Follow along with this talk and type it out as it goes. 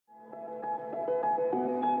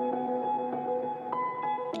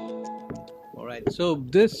right, so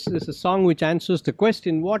this is a song which answers the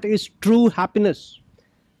question, what is true happiness?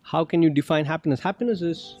 How can you define happiness? Happiness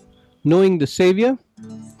is knowing the Savior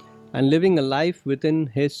and living a life within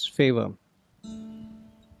His favor.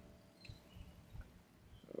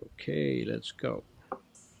 Okay, let's go.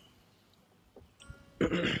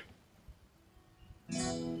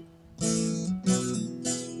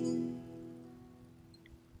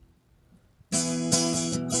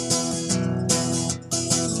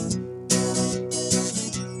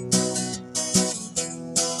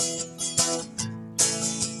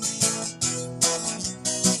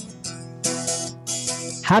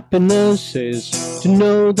 Happiness is to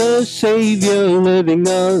know the Savior, living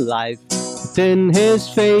a life within His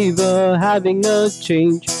favor, having a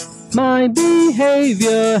change my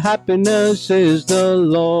behavior. Happiness is the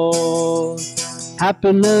Lord.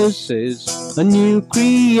 Happiness is a new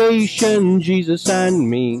creation, Jesus and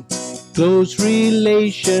me, close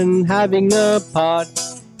relation, having a part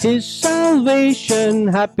His salvation.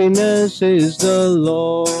 Happiness is the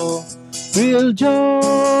Lord. Real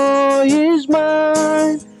joy is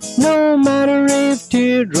mine, no matter if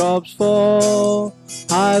teardrops fall.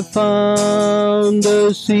 I found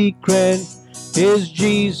the secret is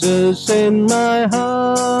Jesus in my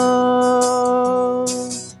heart.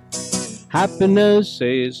 Happiness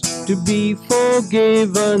is to be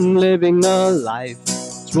forgiven, living a life.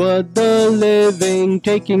 It's worth the living,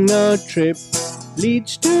 taking a trip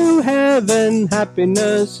leads to heaven.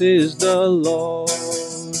 Happiness is the Lord.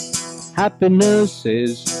 Happiness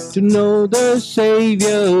is to know the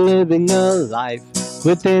Savior, living a life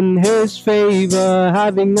within His favor,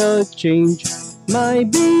 having a change my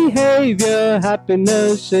behavior.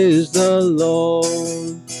 Happiness is the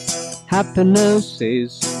Lord. Happiness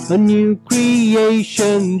is a new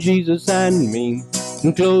creation, Jesus and me,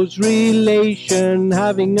 in close relation,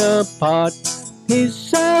 having a part His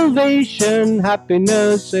salvation.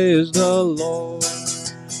 Happiness is the Lord.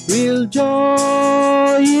 Real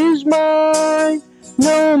joy is mine,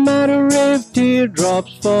 no matter if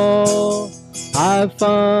teardrops fall. I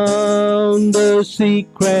found the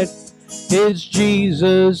secret, it's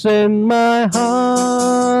Jesus in my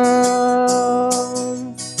heart.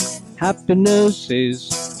 Happiness is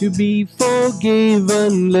to be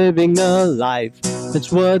forgiven, living a life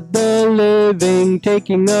that's worth the living,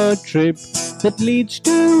 taking a trip that leads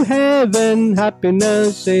to heaven.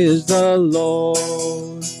 Happiness is the Lord.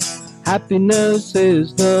 Happiness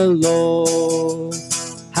is the Lord.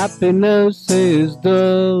 Happiness is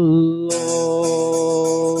the Lord.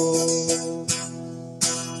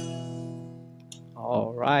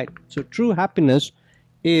 All right. So true happiness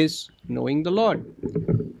is knowing the Lord.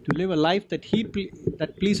 To live a life that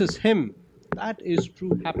that pleases Him. That is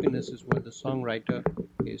true happiness, is what the songwriter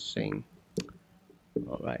is saying.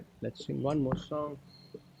 All right. Let's sing one more song.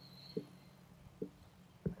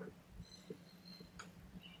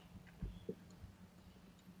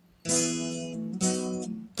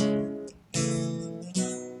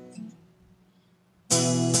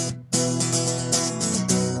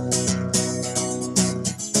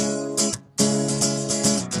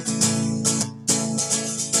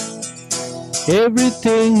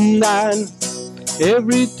 Everything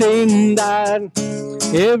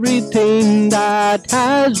that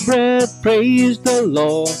has breath, praise the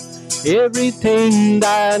Lord. Everything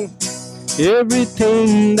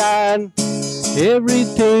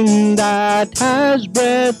that has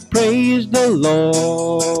breath, praise the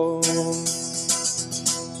Lord.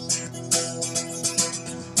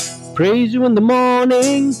 Praise you in the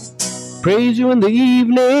morning, praise you in the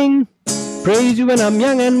evening, praise you when I'm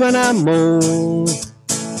young and when I'm old.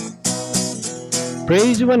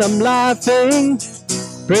 Praise you when I'm laughing,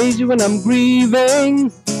 praise you when I'm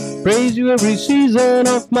grieving, praise you every season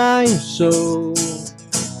of my soul.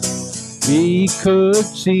 We could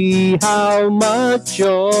see how much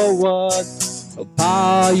you're worth, your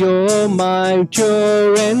power, your might,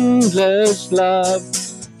 your endless love.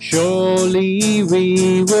 Surely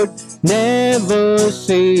we would never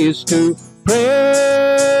cease to praise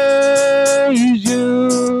you.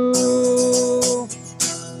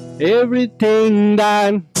 Everything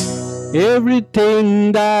that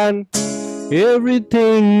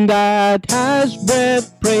has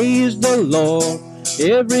breath, praise the Lord.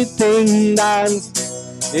 Everything that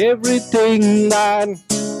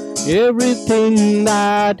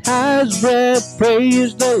has breath,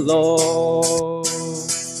 praise the Lord.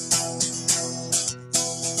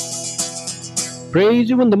 Praise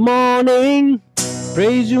you in the morning,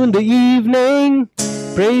 praise you in the evening,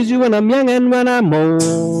 praise you when I'm young and when I'm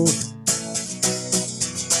old.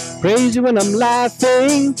 Praise you when I'm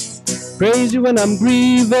laughing, praise you when I'm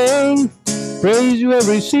grieving, praise you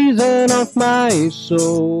every season of my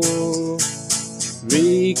soul.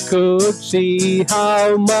 We could see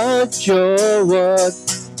how much you're worth,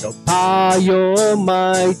 your power, your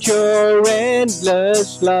might, your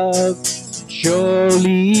endless love.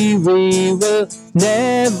 Surely we will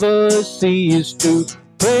never cease to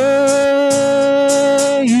praise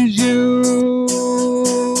you.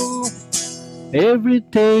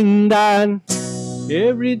 Everything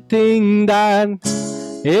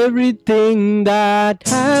that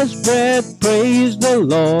has breath, praise the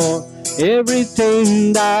Lord.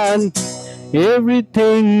 Everything that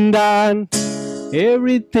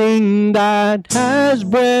has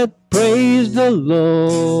breath, praise the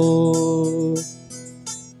Lord.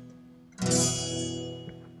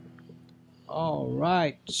 All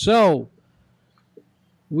right, so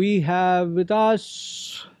we have with us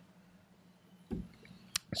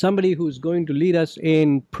somebody who's going to lead us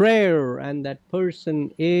in prayer, and that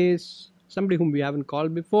person is somebody whom we haven't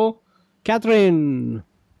called before, Catherine.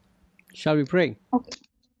 Shall we pray?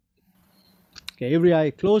 Okay, every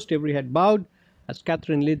eye closed, every head bowed, as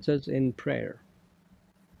Catherine leads us in prayer.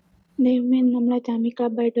 ദൈവമേ, നമ്മളെ താമി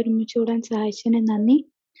ക്ലബ്ബായിട്ട് ഒരുമിച്ച് കൂടാൻ സഹായിച്ചതിന് നന്ദി.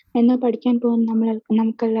 എന്ന് പഠിക്കാൻ പോകുന്ന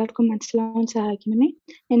നമുക്കെല്ലാവർക്കും മനസ്സിലാവാൻ സഹായിക്കണമേ.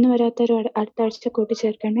 എന്ന് വരാത്തൊരു അടുത്ത ആഴ്ച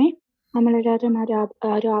കൂട്ടിച്ചേർക്കണമേ. നമ്മളെല്ലാവരും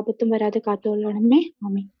ഒരു ആപത്തും വരാതെ കാത്തുകൊള്ളണമേ.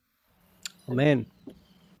 ആമേൻ. Amen.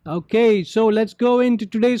 Okay, so let's go into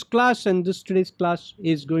today's class, and today's class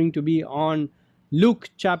is going to be on Luke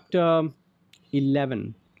chapter 11.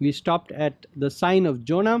 We stopped at the sign of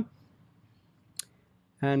Jonah,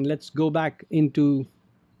 and let's go back into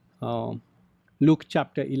Luke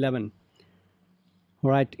chapter 11.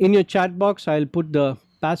 All right, in your chat box I'll put the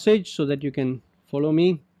passage so that you can follow me.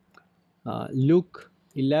 Luke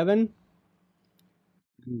 11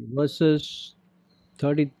 verses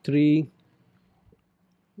 33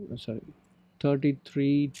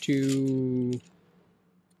 to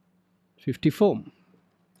 54.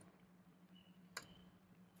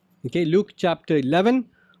 Okay, Luke chapter 11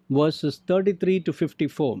 verses 33 to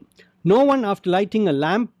 54. No one, after lighting a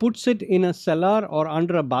lamp, puts it in a cellar or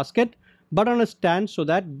under a basket, but on a stand, so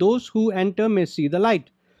that those who enter may see the light.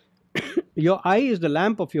 Your eye is the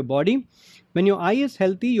lamp of your body. When your eye is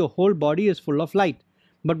healthy, your whole body is full of light.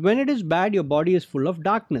 But when it is bad, your body is full of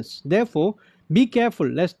darkness. Therefore, be careful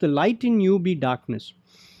lest the light in you be darkness.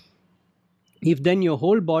 If then your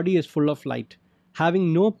whole body is full of light, having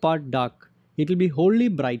no part dark, it will be wholly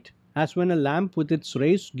bright, as when a lamp with its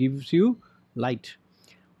rays gives you light.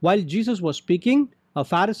 While Jesus was speaking, a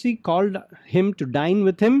Pharisee called him to dine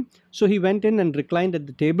with him, so he went in and reclined at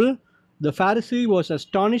the table. The Pharisee was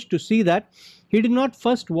astonished to see that he did not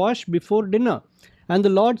first wash before dinner. And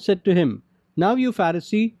the Lord said to him, Now you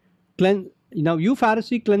Pharisee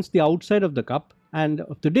cleanse the outside of the cup and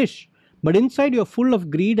of the dish, but inside you are full of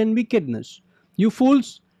greed and wickedness. You fools,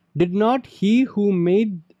 did not he who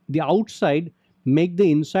made the outside make the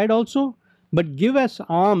inside also? But give as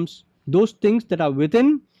alms those things that are within,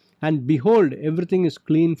 and behold, everything is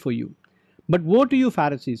clean for you. But woe to you,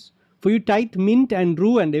 Pharisees, for you tithe mint and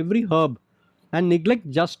rue and every herb, and neglect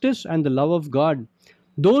justice and the love of God.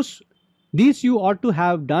 These you ought to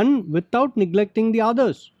have done without neglecting the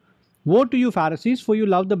others. Woe to you, Pharisees, for you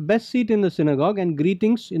love the best seat in the synagogue and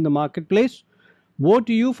greetings in the marketplace. Woe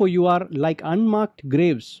to you, for you are like unmarked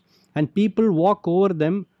graves, and people walk over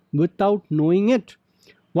them without knowing it.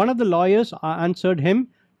 One of the lawyers answered him,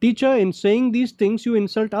 Teacher, in saying these things you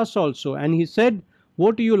insult us also. And he said,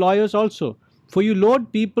 Woe to you, lawyers also, for you load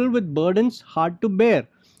people with burdens hard to bear,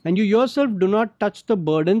 and you yourself do not touch the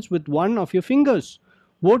burdens with one of your fingers.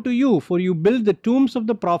 Woe to you, for you build the tombs of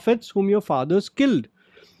the prophets whom your fathers killed.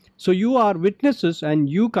 So you are witnesses, and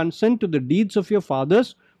you consent to the deeds of your fathers,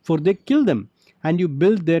 for they killed them, and you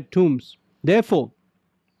build their tombs. Therefore,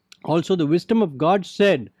 also the wisdom of God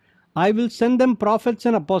said, I will send them prophets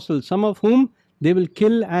and apostles, some of whom they will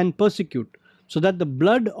kill and persecute, so that the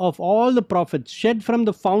blood of all the prophets shed from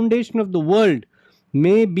the foundation of the world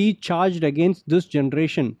may be charged against this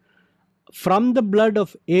generation, from the blood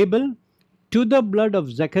of Abel to the blood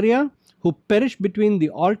of Zechariah, who perished between the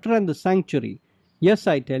altar and the sanctuary. Yes,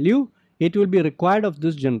 I tell you, it will be required of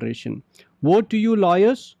this generation. Woe to you,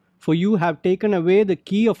 lawyers, for you have taken away the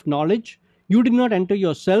key of knowledge. You did not enter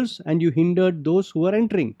yourselves, and you hindered those who were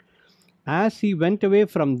entering. As he went away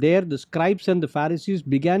from there, the scribes and the Pharisees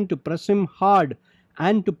began to press him hard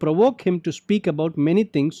and to provoke him to speak about many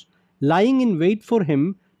things, lying in wait for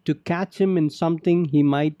him to catch him in something he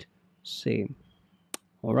might say.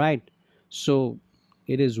 All right, so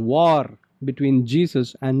it is war between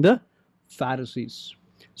Jesus and the Pharisees.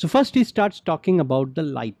 So first he starts talking about the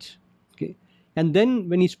light, okay, and then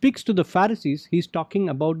when he speaks to the Pharisees, he's talking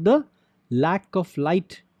about the lack of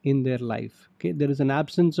light in their life. Okay, there is an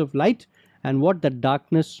absence of light, and what that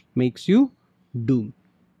darkness makes you do.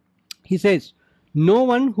 He says, no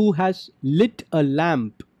one who has lit a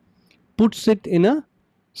lamp puts it in a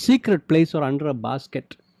secret place or under a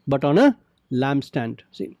basket, but on a lampstand.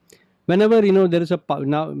 See, whenever there is a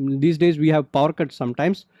now these days we have power cuts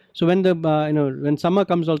sometimes. So when the when summer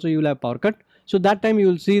comes also, you will have power cut. So that time you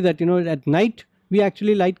will see that at night we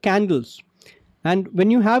actually light candles, and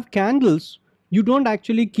when you have candles, you don't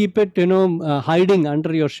actually keep it hiding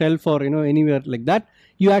under your shelf or anywhere like that.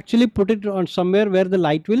 You actually put it on somewhere where the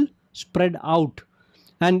light will spread out,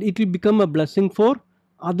 and it will become a blessing for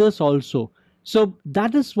others also. So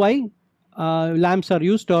that is why lamps are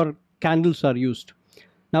used or candles are used.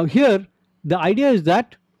 Now here the idea is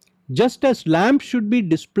that just as lamp should be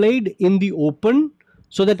displayed in the open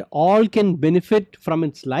so that all can benefit from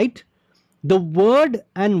its light, the word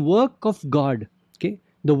and work of God, okay,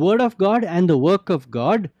 the word of God and the work of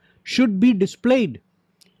God should be displayed.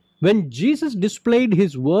 When Jesus displayed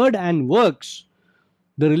his word and works,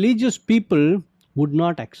 the religious people would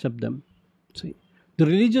not accept them. See, the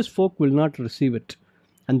religious folk will not receive it,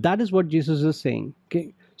 and that is what Jesus is saying.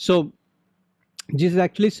 Okay, so Jesus is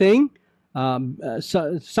actually saying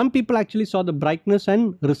some people actually saw the brightness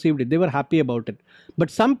and received it. They were happy about it, but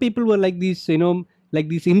some people were like these like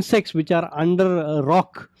these insects which are under a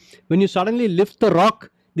rock. When you suddenly lift the rock,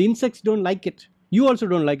 the insects don't like it. You also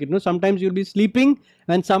don't like it. Sometimes you'll be sleeping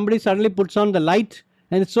and somebody suddenly puts on the light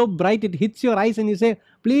and it's so bright it hits your eyes and you say,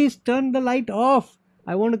 please turn the light off,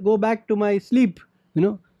 I want to go back to my sleep.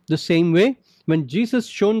 The same way, when Jesus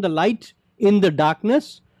shone the light in the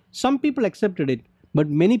darkness, some people accepted it, but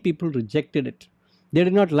many people rejected it. They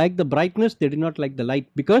did not like the brightness, they did not like the light,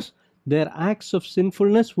 because their acts of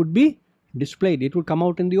sinfulness would be displayed. It would come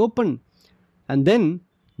out in the open, and then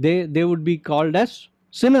they would be called as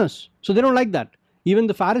sinners. So they don't like that. Even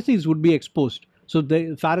the Pharisees would be exposed. So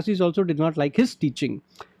the Pharisees also did not like his teaching.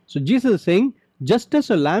 So Jesus is saying, just as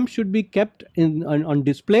a lamp should be kept on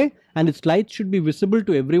display and its light should be visible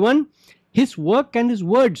to everyone, his work and his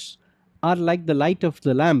words are like the light of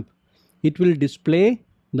the lamp. It will display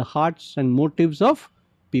the hearts and motives of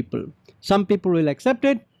people. Some people will accept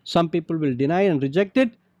it, some people will deny and reject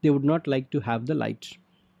it. They would not like to have the light.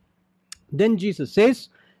 Then Jesus says,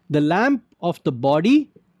 the lamp of the body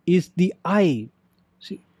is the eye.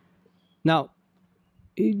 See, now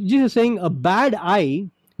Jesus is saying a bad eye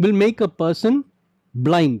will make a person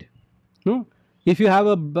blind. If you have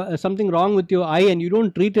something wrong with your eye and you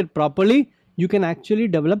don't treat it properly, you can actually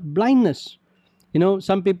develop blindness.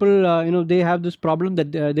 Some people they have this problem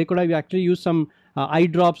that they could have actually used some eye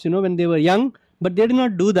drops when they were young, but they did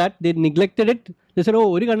not do that. They neglected it. They said,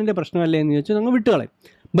 oh,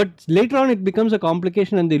 but later on it becomes a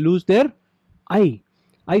complication and they lose their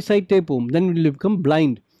eyesight tape home, then it will become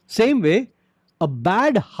blind. Same way, a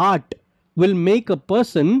bad heart will make a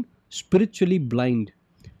person spiritually blind.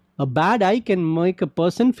 A bad eye can make a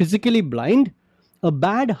person physically blind. A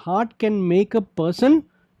bad heart can make a person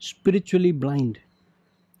spiritually blind.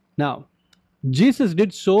 Now, Jesus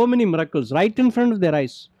did so many miracles right in front of their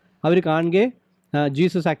eyes.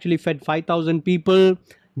 Jesus actually fed 5,000 people.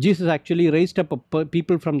 Jesus actually raised up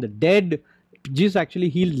people from the dead. Jesus actually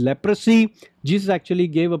healed leprosy. Jesus actually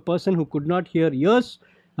gave a person who could not hear ears,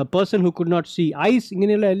 a person who could not see eyes.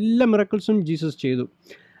 All miracles Jesus chedu.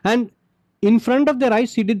 And in front of their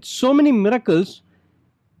eyes, he did so many miracles,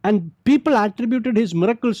 and people attributed his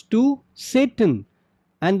miracles to Satan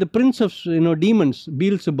and the prince of demons,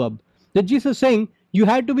 Beelzebub. That Jesus is saying, you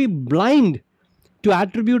had to be blind to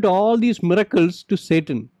attribute all these miracles to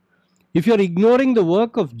Satan. If you are ignoring the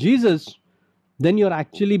work of Jesus, then you are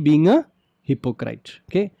actually being a hypocrite.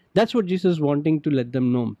 Okay, that's what Jesus is wanting to let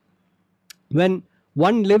them know. When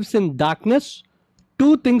one lives in darkness,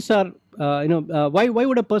 two things are why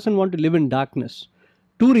would a person want to live in darkness?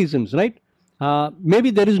 Two reasons, right?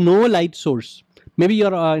 Maybe there is no light source. Maybe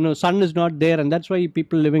your sun is not there, and that's why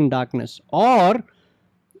people live in darkness. Or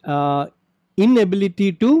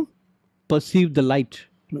inability to perceive the light.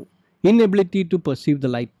 Inability to perceive the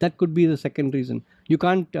light. That could be the second reason. You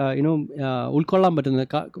can't ഉൾക്കൊള്ളാൻ പറ്റുന്ന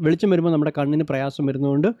വെളിച്ചം വരുമ്പോൾ നമ്മുടെ കണ്ണിന് പ്രയാസം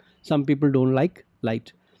വരുന്നതുകൊണ്ട് some people don't like light.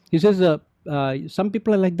 He says some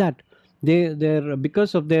people are like that. They're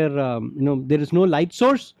because of their there is no light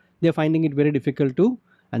source, they're finding it very difficult to.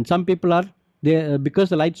 And some people are because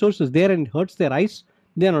the light source is there and hurts their eyes,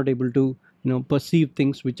 they are not able to perceive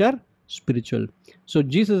things which are spiritual. So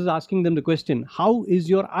Jesus is asking them the question, how is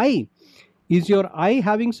your eye? Is your eye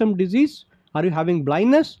having some disease? Are you having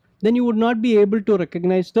blindness? Then you would not be able to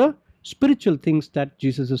recognize the spiritual things that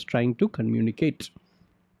Jesus is trying to communicate.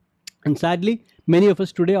 And sadly, Many of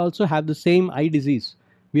us today also have the same eye disease.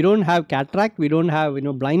 We don't have cataract, we don't have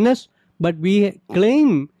blindness, but we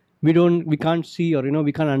claim we can't see, or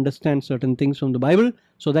we can't understand certain things from the Bible,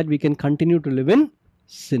 so that we can continue to live in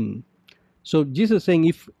sin. So Jesus is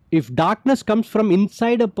saying, if darkness comes from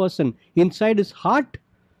inside a person, inside his heart,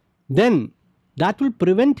 then that will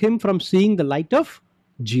prevent him from seeing the light of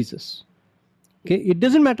Jesus. Okay, it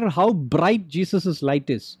doesn't matter how bright Jesus' light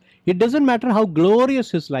is. It doesn't matter how glorious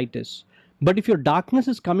his light is. But if your darkness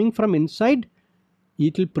is coming from inside,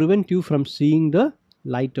 it will prevent you from seeing the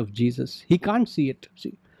light of Jesus. He can't see it.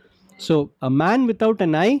 See, so a man without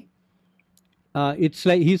an eye, it's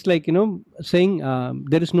like he's like saying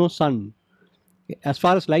there is no sun. As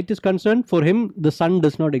far as light is concerned, for him the sun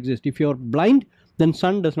does not exist. If you're blind, then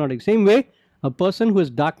sun does not exist. Same way, a person who has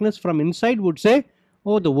darkness from inside would say,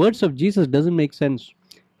 oh, the words of Jesus doesn't make sense.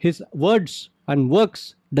 His words and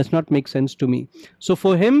works does not make sense to me. So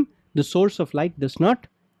for him, the source of light does not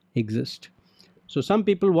exist. So some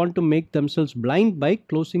people want to make themselves blind by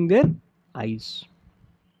closing their eyes.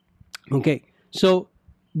 Okay, so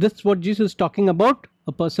that's what Jesus is talking about,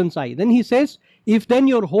 a person's eye. Then he says, if then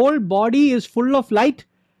your whole body is full of light,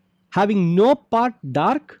 having no part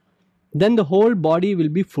dark, then the whole body will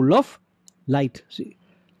be full of light. See,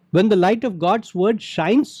 when the light of God's word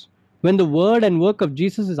shines, when the word and work of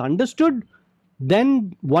Jesus is understood,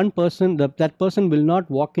 then one person, that person will not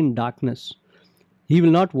walk in darkness. He will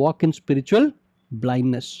not walk in spiritual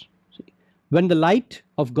blindness. See, when the light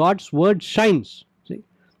of God's word shines, see,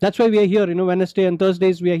 that's why we are here. Wednesday and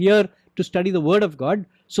Thursdays we are here to study the word of God,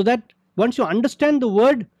 so that once you understand the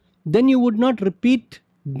word, then you would not repeat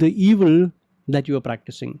the evil that you are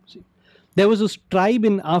practicing. See, there was a tribe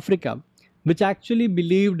in Africa which actually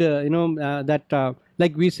believed, that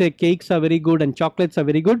like we say cakes are very good and chocolates are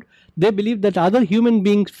very good. They believed that other human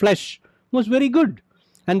beings' flesh was very good,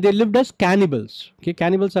 and they lived as cannibals. Okay,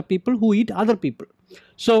 cannibals are people who eat other people.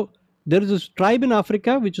 So there is this tribe in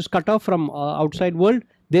Africa which was cut off from outside world.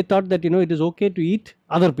 They thought that it is okay to eat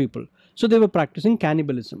other people, so they were practicing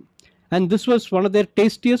cannibalism, and this was one of their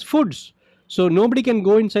tastiest foods. So nobody can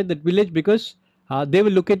go inside that village, because they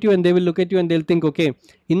will look at you and they will look at you and they'll think, okay,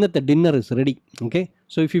 the dinner is ready. Okay,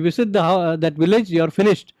 so if you visit that village, you're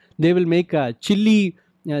finished. They will make chili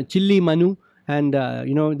manu, and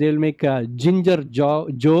they'll make ginger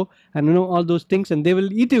joe, and all those things, and they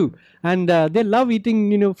will eat you, and they love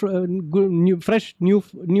eating fresh new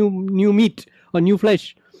meat or new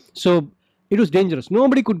flesh. So it was dangerous.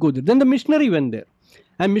 Nobody could go there. Then the missionary went there,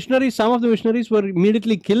 and some of the missionaries were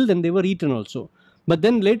immediately killed, and they were eaten also. But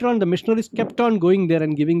then later on, the missionaries kept on going there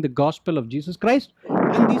and giving the gospel of Jesus Christ.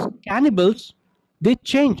 And these cannibals, they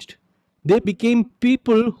changed. They became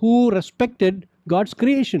people who respected God's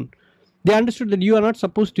creation. They understood that you are not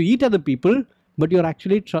supposed to eat other people, but you're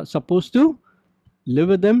actually supposed to live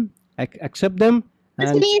with them, accept them.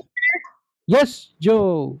 And yes,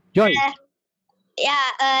 Joy.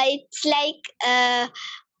 It's like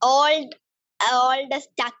old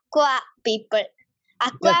aqua people.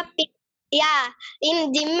 Aqua Yes. Yeah,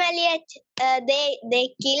 in Jim Elliot,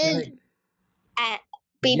 they killed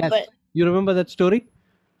people. Yes. You remember that story?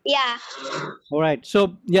 Yeah. All right.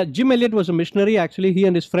 So yeah, Jim Elliot was a missionary. Actually, he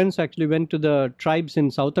and his friends actually went to the tribes in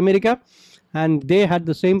South America, and they had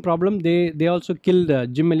the same problem. They also killed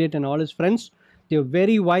Jim Elliot and all his friends. They were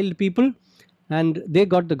very wild people, and they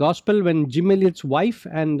got the gospel when Jim Elliot's wife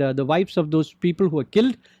and the wives of those people who were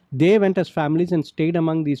killed, they went as families and stayed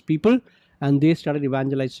among these people, and they started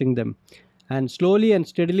evangelizing them. And slowly and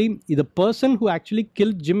steadily, the person who actually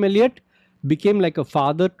killed Jim Elliot became like a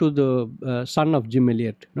father to the son of Jim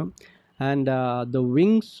Elliot. And the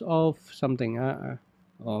wings of something.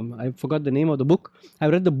 I forgot the name of the book. I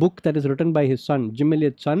read the book that is written by his son, Jim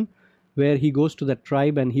Elliot's son, where he goes to that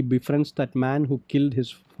tribe and he befriends that man who killed his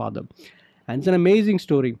father. And it's an amazing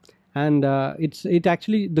story. And it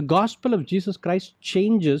actually, the gospel of Jesus Christ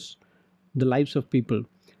changes the lives of people.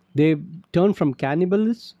 They turn from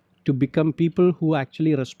cannibals to become people who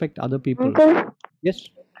actually respect other people. Uncle, yes?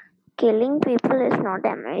 Killing people is not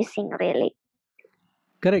amazing, really.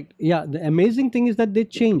 Correct. Yeah, the amazing thing is that they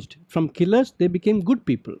changed. From killers, they became good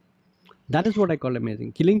people. That is what I call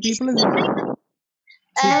amazing. Killing people is amazing.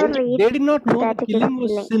 See, they did not know that killing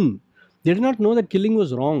was sin. They did not know that killing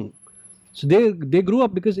was wrong. So they grew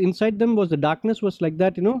up because inside them was the darkness was like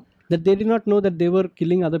that, that they did not know that they were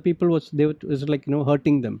killing other people, was like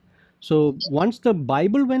hurting them. So once the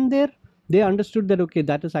Bible went there, they understood that okay,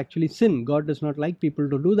 that is actually sin. God does not like people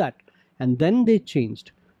to do that, and then they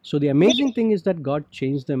changed. So the amazing thing is that God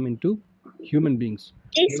changed them into human beings.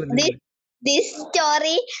 This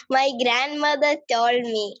story my grandmother told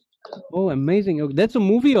me. Oh, amazing. Okay, that's a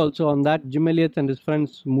movie also on that, Jim Elliot and his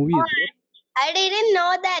friends movie. Is it? I didn't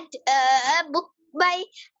know that a book by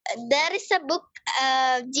there is a book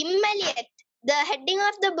Jim Elliot. The heading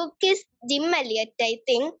of the book is Jim Elliot, I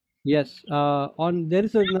think. Yes. There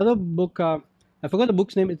is another book. I forgot the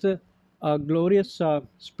book's name. It's a Glorious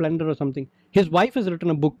Splendor or something. His wife has written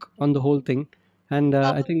a book on the whole thing, and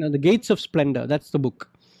I think the Gates of Splendor. That's the book.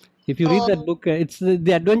 If you read that Oh, book, it's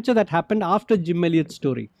the adventure that happened after Jim Elliot's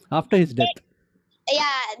story, after his death.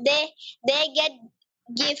 yeah, they get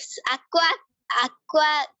gifts. Aqua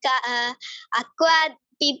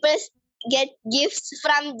people get gifts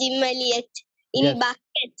from Jim Elliot in Yes,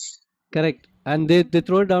 buckets. correct. And they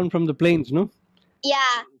throw it down from the planes, no?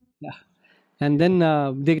 Yeah. Yeah. And then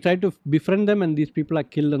they try to befriend them, and these people are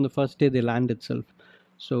killed on the first day they land itself.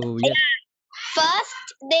 So yes.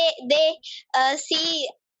 First they see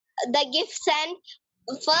the gifts, and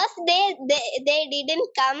first they didn't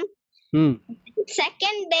come. Hmm.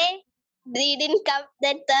 Second day they didn't come.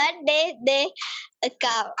 The third day they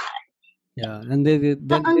come. Yeah, and then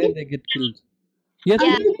Uncle, there they get killed. Yes.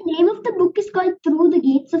 Yeah. Uncle, the name of the book is called Through the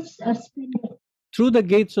Gates of Splendor. Through the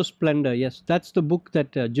Gates of Splendor. Yes, that's the book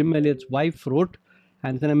that Jim Elliot's wife wrote,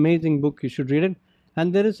 and it's an amazing book. You should read it.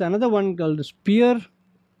 And there is another one called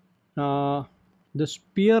uh, the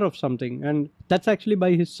Spear of something, and that's actually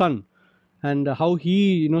by his son, and how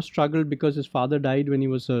he struggled because his father died when he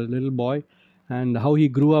was a little boy, and how he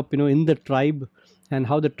grew up in the tribe, and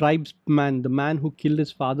how the tribesman, the man who killed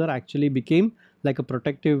his father, actually became like a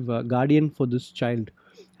protective guardian for this child,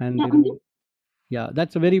 and Yeah, Uncle. yeah,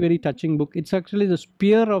 that's a very, very touching book. It's actually the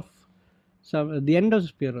spear of the end of the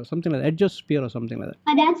spear or something like that, edge of spear or something like that.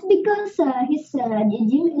 That's because his Jim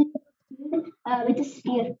Elliot was killed with a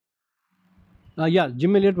spear. Yeah,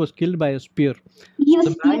 Jim Elliot was killed by a spear. He was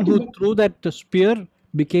The man speared to who death. threw that spear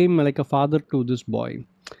became like a father to this boy.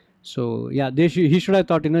 So yeah, he should have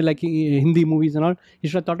thought, like in Hindi movies and all, he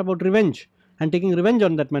should have thought about revenge and taking revenge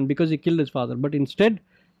on that man because he killed his father. But instead,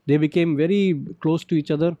 they became very close to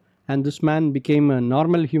each other, and this man became a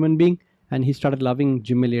normal human being, and he started loving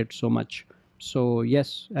Jim Elliot so much. So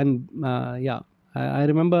yes, and yeah, I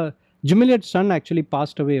remember Jim Elliot's son actually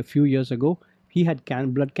passed away a few years ago. He had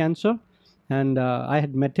blood cancer, and I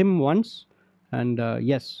had met him once, and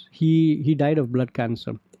yes, he died of blood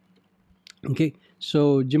cancer. Okay,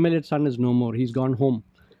 so Jim Elliot's son is no more. He's gone home.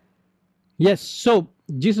 Yes, so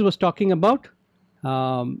Jesus was talking about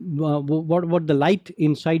what the light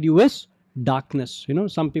inside you is darkness.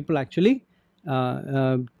 Some people actually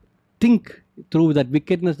think through that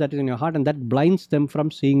wickedness that is in your heart, and that blinds them from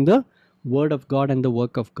seeing the word of God and the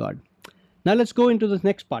work of God. Now let's go into this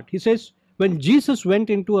next part. He says, when Jesus went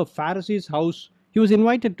into a Pharisee's house, he was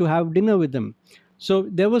invited to have dinner with them. So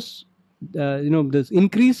there was, this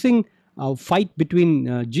increasing fight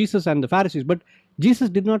between Jesus and the Pharisees, but Jesus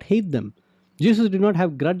did not hate them. Jesus did not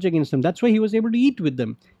have grudge against them. That's why he was able to eat with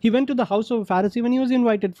them. He went to the house of a Pharisee when he was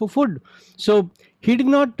invited for food. So he did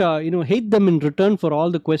not, hate them in return for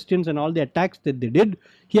all the questions and all the attacks that they did.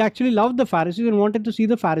 He actually loved the Pharisees and wanted to see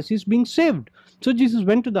the Pharisees being saved. So Jesus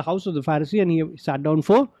went to the house of the Pharisee and he sat down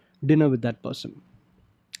for dinner with that person.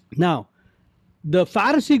 Now, the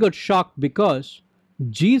Pharisee got shocked because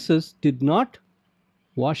Jesus did not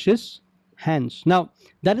wash his hands. Now,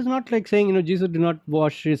 that is not like saying, Jesus did not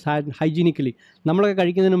wash his hand hygienically. Because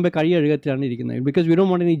we don't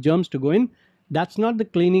want any germs to go in. That's not the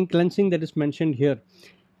cleansing that is mentioned here.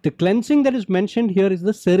 The cleansing that is mentioned here is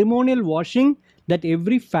the ceremonial washing that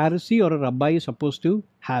every Pharisee or a rabbi is supposed to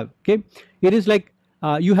have. Okay, it is like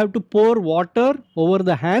you have to pour water over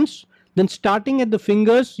the hands. Then starting at the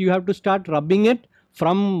fingers, you have to start rubbing it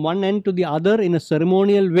from one end to the other in a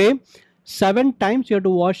ceremonial way. 7 times you have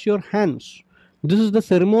to wash your hands. This is the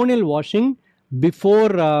ceremonial washing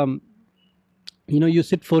before you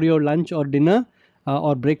sit for your lunch or dinner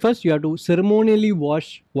or breakfast. You have to ceremonially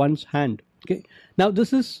wash one's hand. Okay. Now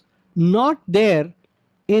this is not there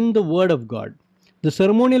in the Word of God. The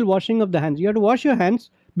ceremonial washing of the hands. You have to wash your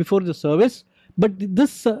hands before the service. But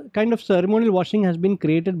this kind of ceremonial washing has been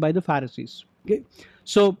created by the Pharisees. Okay.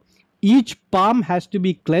 So each palm has to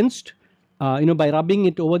be cleansed, by rubbing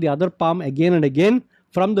it over the other palm again and again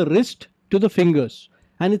from the wrist to the fingers.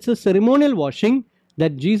 And it's a ceremonial washing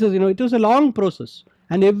that Jesus, it was a long process.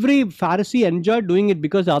 And every Pharisee enjoyed doing it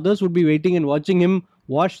because others would be waiting and watching him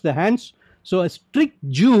wash the hands. So a strict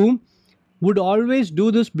Jew would always do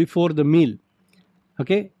this before the meal.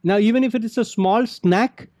 Okay. Now, even if it is a small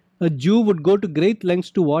snack, a Jew would go to great lengths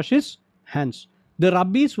to wash his hands. The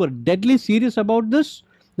rabbis were deadly serious about this.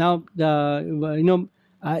 Now, there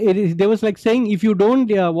was like saying, if you don't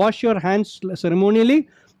wash your hands ceremonially,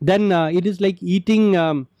 then it is like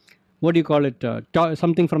eating what do you call it,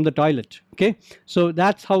 something from the toilet. Okay, so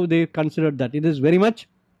that's how they considered that. It is very much,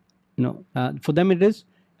 for them it is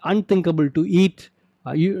unthinkable to eat.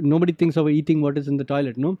 Nobody thinks of eating what is in the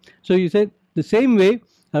toilet, no? So you said the same way,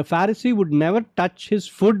 a Pharisee would never touch his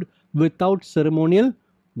food without ceremonial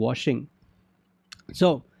washing.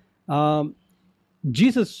 So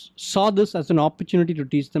Jesus saw this as an opportunity to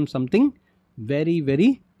teach them something very,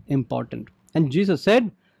 very important. And Jesus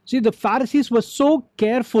said, see, the Pharisees were so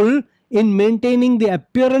careful in maintaining the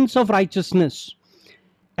appearance of righteousness,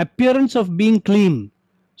 appearance of being clean.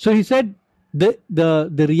 So he said,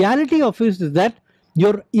 the reality of it is that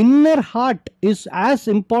your inner heart is as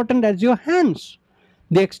important as your hands.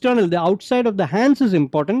 The external, the outside of the hands is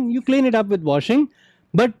important. You clean it up with washing,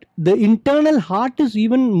 but the internal heart is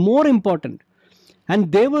even more important.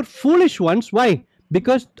 And they were foolish ones. Why?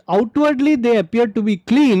 Because outwardly they appeared to be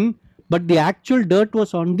clean, but the actual dirt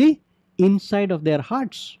was on the inside of their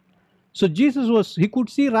hearts. So Jesus he could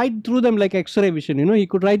see right through them like X-ray vision. He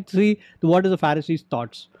could see what is the Pharisees'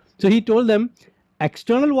 thoughts. So he told them,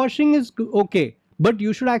 external washing is okay, but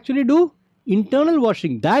you should actually do internal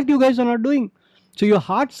washing. That you guys are not doing. So your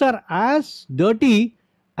hearts are as dirty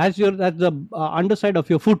as the underside of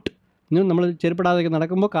your foot. Brown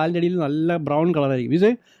color. We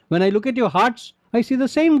say, when I look at your hearts, I see the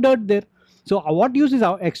same dirt there. So what use is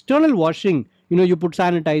our external washing? You put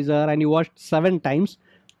sanitizer and you wash 7 times.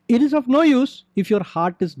 It is of no use if your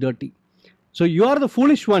heart is dirty. So you are the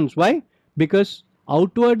foolish ones. Why? Because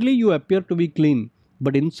outwardly you appear to be clean,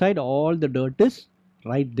 but inside all the dirt is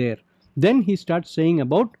right there. Then he starts saying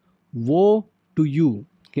about woe to you.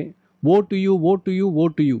 Okay, woe to you, woe to you, woe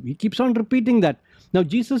to you. He keeps on repeating that. Now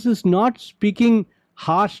Jesus is not speaking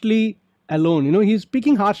harshly alone. He's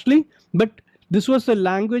speaking harshly, but this was a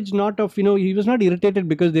language not of, he was not irritated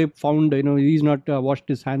because they found, he's not washed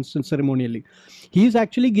his hands ceremonially. He is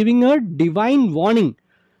actually giving a divine warning.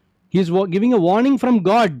 He's giving a warning from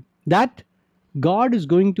God that God is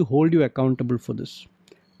going to hold you accountable for this.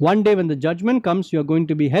 One day when the judgment comes, you are going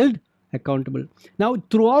to be held accountable. Now,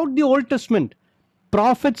 throughout the Old Testament,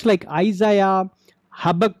 prophets like Isaiah,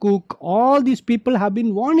 Habakkuk, all these people have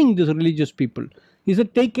been warning these religious people. He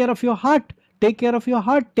said, take care of your heart, take care of your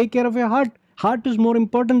heart, take care of your heart. Heart is more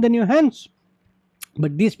important than your hands.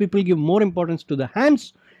 But these people give more importance to the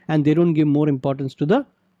hands and they don't give more importance to the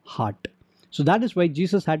heart. So that is why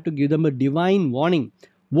Jesus had to give them a divine warning.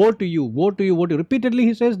 Woe to you, woe to you, woe to you. Repeatedly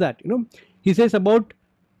he says that. He says about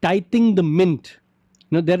tithing the mint.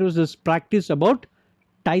 There was this practice about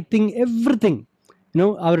tithing everything.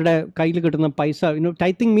 Tithing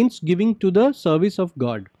means giving to the service of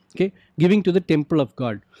God. Okay, giving to the temple of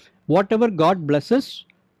God. Whatever God blesses,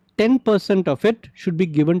 10% of it should be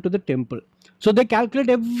given to the temple. So they calculate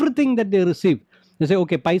everything that they receive. They say,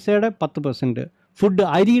 okay, paisa 10%, food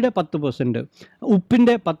airi 10%,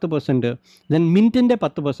 uppinde 10%, then mint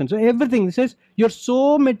 10%. So everything. He says you're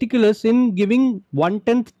so meticulous in giving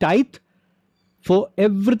 1/10 tithe for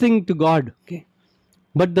everything to God. Okay,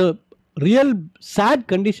 but the real sad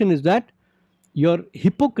condition is that you're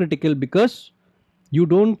hypocritical because you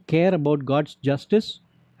don't care about God's justice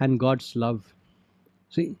and God's love.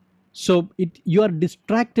 See, so you are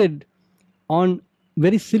distracted on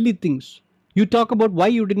very silly things. You talk about why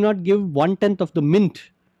you did not give 1/10 of the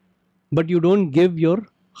mint, but you don't give your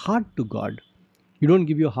heart to God. You don't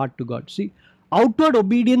give your heart to God. See, outward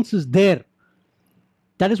obedience is there.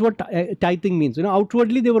 That is what tithing means.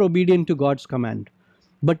 Outwardly they were obedient to God's command,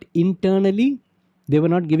 but internally they were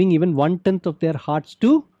not giving even 1/10 of their hearts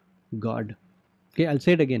to God. Okay, I'll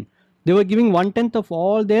say it again. They were giving 1/10 of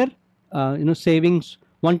all their savings,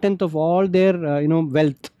 1/10 of all their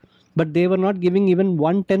wealth, but they were not giving even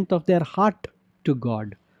 1/10 of their heart to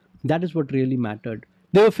God. That is what really mattered.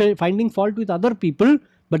 They were finding fault with other people,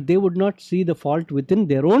 but they would not see the fault within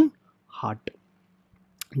their own heart.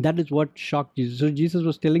 That is what shocked Jesus. So Jesus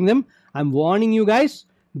was telling them, I'm warning you guys,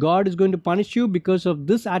 God is going to punish you because of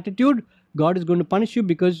this attitude. God is going to punish you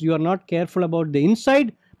because you are not careful about the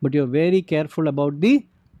inside, but you are very careful about the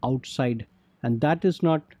outside. And that is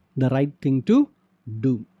not the right thing to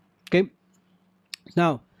do. Okay.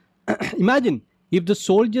 Now, imagine if the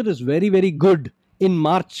soldier is very, very good in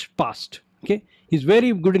march past. Okay. He's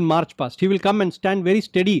very good in march past. He will come and stand very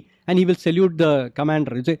steady and he will salute the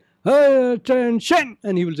commander. He'll say, hey, attention!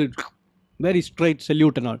 And he will say, very straight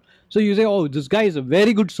salute and all. So you say, oh, this guy is a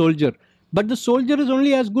very good soldier. But the soldier is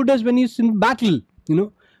only as good as when he's in battle.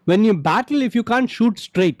 When you battle, if you can't shoot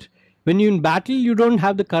straight, when you're in battle, you don't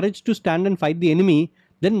have the courage to stand and fight the enemy,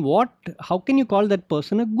 then how can you call that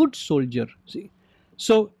person a good soldier? See,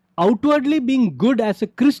 so outwardly being good as a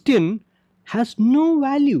Christian has no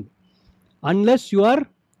value unless you are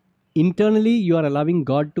internally you are allowing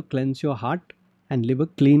God to cleanse your heart and live a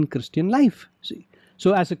clean Christian life. See,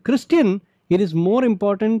 so as a Christian, it is more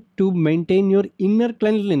important to maintain your inner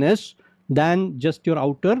cleanliness than just your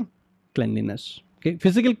outer cleanliness. Okay,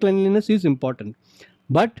 physical cleanliness is important,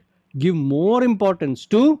 but give more importance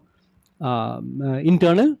to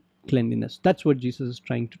internal cleanliness. That's what Jesus is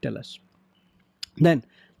trying to tell us. Then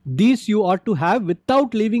these you ought to have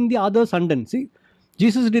without leaving the others undone. See,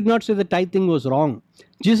 Jesus did not say the tithing was wrong.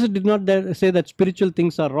 Jesus did not say that spiritual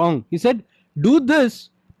things are wrong. He said, do this,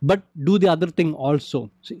 but do the other thing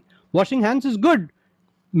also. See, washing hands is good.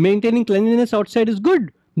 Maintaining cleanliness outside is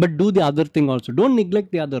good, but do the other thing also. Don't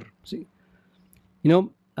neglect the other. See,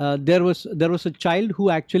 there was a child who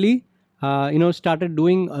actually started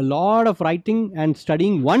doing a lot of writing and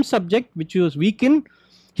studying one subject which he was weak in.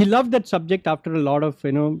 He loved that subject after a lot of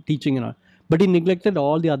teaching and all, but he neglected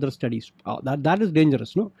all the other studies. That is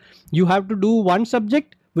dangerous. No, you have to do one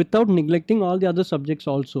subject without neglecting all the other subjects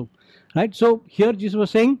also, right? So here Jesus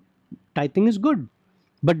was saying tithing is good,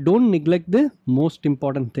 but don't neglect the most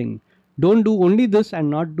important thing. Don't do only this and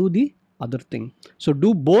not do the other thing. So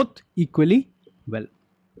do both equally well.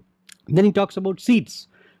 Then he talks about seats.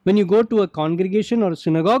 When you go to a congregation or a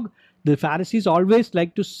synagogue, the Pharisees always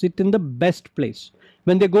like to sit in the best place.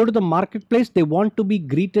 When they go to the marketplace, they want to be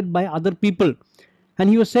greeted by other people. And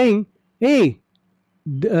he was saying, hey,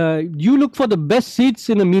 you look for the best seats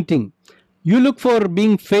in a meeting. You look for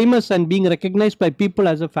being famous and being recognized by people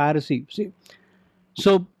as a Pharisee. See?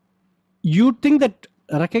 So you think that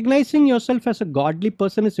recognizing yourself as a godly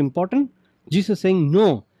person is important? Jesus is saying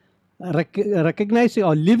no. Recognizing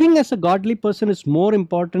or living as a godly person is more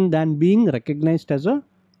important than being recognized as a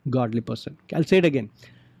godly person. I'll say it again.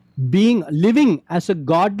 Living as a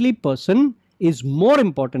godly person is more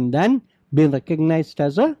important than being recognized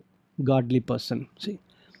as a godly person. See,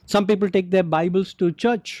 some people take their Bibles to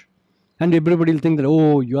church and everybody will think that,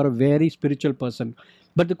 oh, you are a very spiritual person.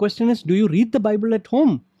 But the question is, do you read the Bible at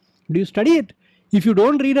home? Do you study it? If you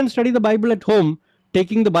don't read and study the Bible at home,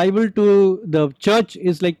 taking the Bible to the church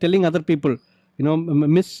is like telling other people,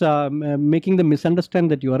 making them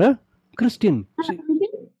misunderstand that you are a Christian. See?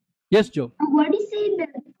 Yes, Joe. What is it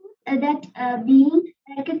that being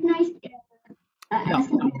recognized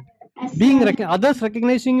others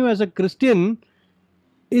recognizing you as a Christian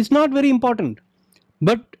is not very important,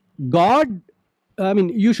 but God,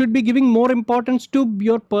 you should be giving more importance to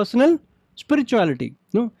your personal spirituality.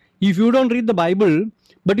 No, if you don't read the Bible,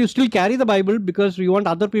 but you still carry the Bible because you want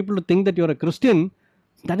other people to think that you're a Christian,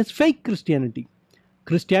 that is fake Christianity.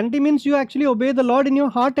 Christianity means you actually obey the Lord in your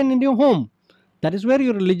heart and in your home. That is where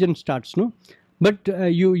your religion starts, no? But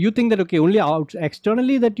you think that, okay, only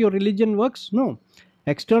externally that your religion works? No.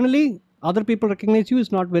 Externally, other people recognize you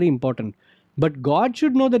is not very important. But God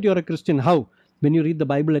should know that you're a Christian. How? When you read the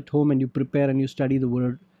Bible at home and you prepare and you study the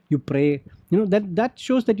word, you pray, that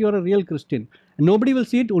shows that you're a real Christian. And nobody will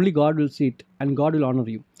see it, only God will see it, and God will honor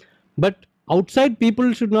you. But outside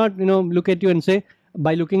people should not, look at you and say,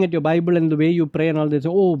 by looking at your Bible and the way you pray and all, they say,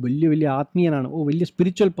 oh, very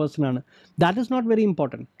spiritual person. That is not very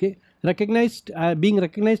important. Okay, being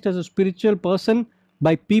recognized as a spiritual person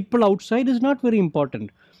by people outside is not very important.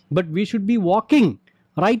 But we should be walking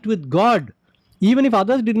right with God. Even if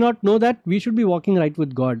others did not know that, we should be walking right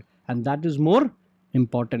with God, and that is more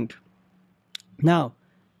important. Now,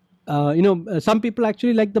 some people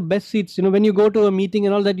actually like the best seats. When you go to a meeting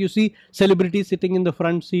and all that, you see celebrities sitting in the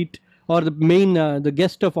front seat, or the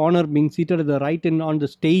guest of honor being seated at the right and on the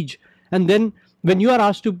stage. And then when you are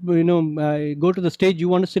asked to go to the stage, you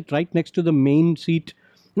want to sit right next to the main seat.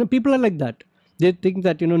 People are like that. They think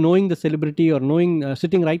that knowing the celebrity or knowing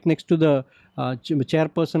sitting right next to the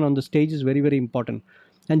chairperson on the stage is very, very important.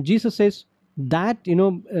 And Jesus says that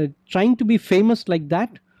trying to be famous like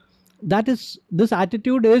that, this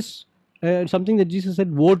attitude is something that Jesus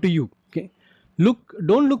said, woe to you. Okay,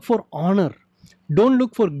 don't look for honor. Don't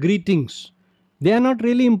look for greetings. They are not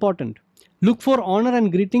really important. Look for honor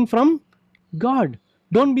and greeting from God.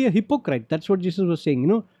 Don't be a hypocrite. That's what Jesus was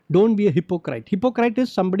saying. Don't be a hypocrite. Hypocrite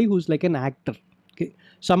is somebody who's like an actor. Okay,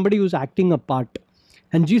 somebody who's acting a part.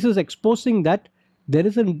 And Jesus exposing that there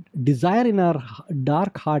is a desire in our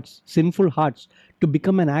dark hearts, sinful hearts, to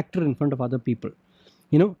become an actor in front of other people.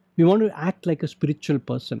 We want to act like a spiritual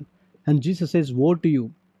person. And Jesus says, woe to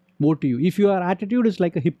you. Woe to you. If your attitude is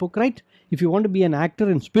like a hypocrite, if you want to be an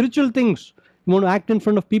actor in spiritual things, you want to act in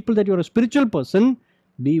front of people that you're a spiritual person,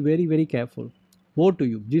 be very, very careful. Woe to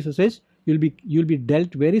you. Jesus says you'll be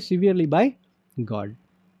dealt very severely by God.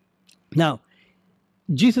 Now,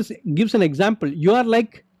 Jesus gives an example. You are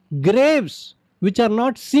like graves which are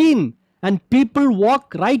not seen, and people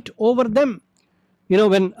walk right over them.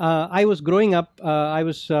 when I was growing up, I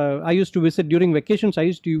used to visit during vacations. I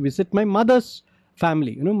used to visit my mother's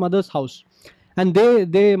family, mother's house, and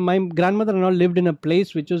my grandmother and all lived in a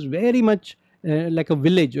place which was very much like a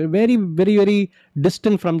village, very, very, very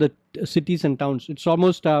distant from the cities and towns. It's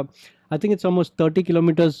almost, I think it's almost 30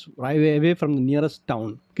 kilometers away from the nearest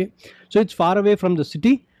town. Okay, so it's far away from the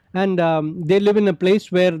city, and they live in a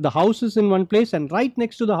place where the house is in one place, and right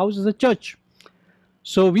next to the house is a church.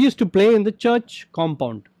 So we used to play in the church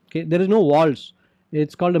compound. Okay, there is no walls.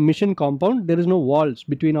 It's called a mission compound. There is no walls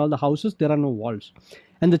between all the houses. There are no walls,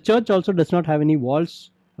 and the church also does not have any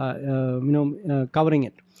walls, covering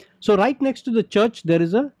it. So right next to the church there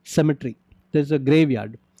is a cemetery. There is a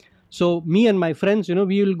graveyard. So me and my friends,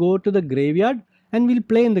 we will go to the graveyard and we'll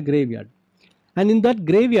play in the graveyard. And in that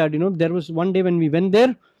graveyard, there was one day when we went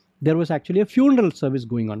there, there was actually a funeral service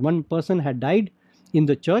going on. One person had died in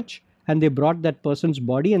the church, and they brought that person's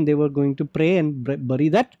body and they were going to pray and bury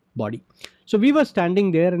that body. So we were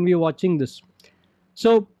standing there and we were watching this.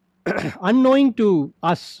 So unknowing to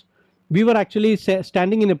us, we were actually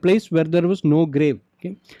standing in a place where there was no grave.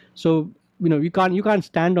 Okay, so you can't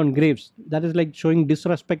stand on graves. That is like showing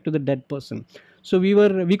disrespect to the dead person. So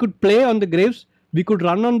we could play on the graves, we could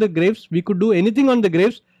run on the graves, we could do anything on the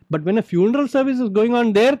graves. But when a funeral service is going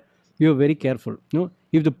on there, we were very careful.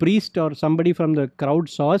 If the priest or somebody from the crowd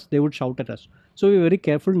saw us, they would shout at us. So we were very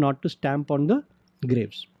careful not to stamp on the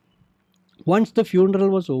graves. Once the funeral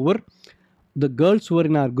was over, the girls who were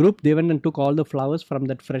in our group, they went and took all the flowers from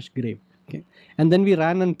that fresh grave. Okay, and then we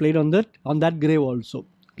ran and played on that grave also.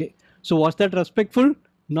 Okay, so was that respectful?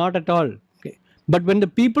 Not at all. Okay, but when the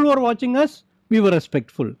people were watching us, we were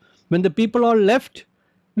respectful. When the people all left,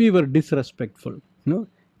 we were disrespectful.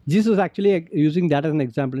 Jesus actually using that as an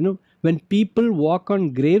example. When people walk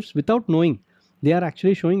on graves without knowing, they are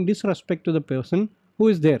actually showing disrespect to the person who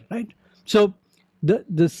is there, right? So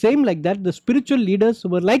the same like that, the spiritual leaders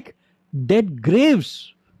were like dead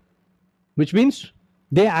graves, which means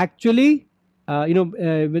they actually,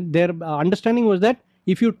 their understanding was that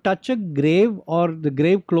if you touch a grave or the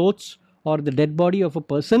grave clothes or the dead body of a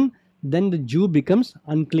person, then the Jew becomes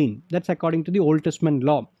unclean. That's according to the Old Testament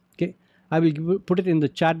law. Okay, I will put it in the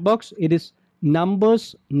chat box. It is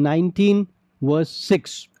Numbers 19 verse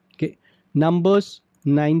 6. Okay, Numbers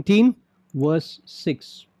 19 verse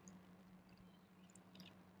 6.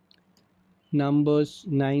 Numbers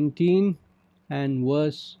 19 and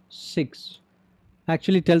verse 6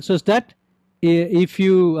 actually tells us that if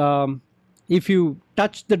you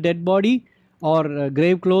touch the dead body or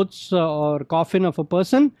grave clothes or coffin of a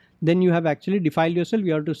person, then you have actually defiled yourself.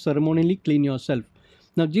 You have to ceremonially clean yourself.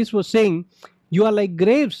 Now Jesus was saying, you are like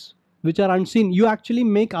graves which are unseen. You actually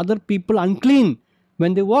make other people unclean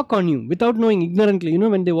when they walk on you without knowing, ignorantly.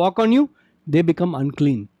 When they walk on you, they become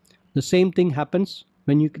unclean. The same thing happens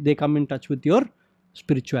when they come in touch with your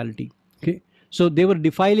spirituality. Okay, so they were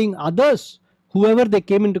defiling others, whoever they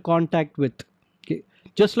came into contact with. Okay,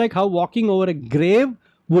 just like how walking over a grave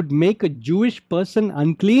would make a Jewish person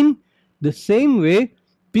unclean, the same way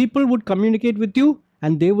people would communicate with you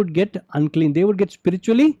and they would get unclean. They would get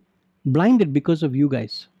spiritually blinded because of you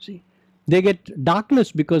guys. See, they get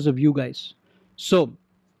darkness because of you guys. So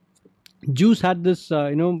Jews had this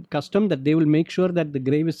custom that they will make sure that the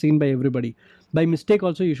grave is seen by everybody. By mistake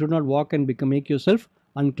also, you should not walk and make yourself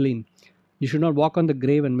unclean. You should not walk on the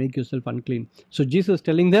grave and make yourself unclean. So Jesus is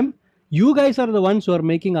telling them, you guys are the ones who are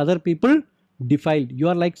making other people defiled. You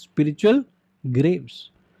are like spiritual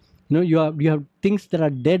graves. You have things that are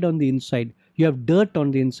dead on the inside. You have dirt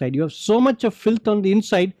on the inside. You have so much of filth on the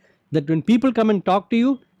inside that when people come and talk to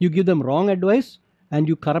you, you give them wrong advice and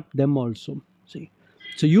you corrupt them also. See,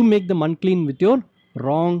 so you make them unclean with your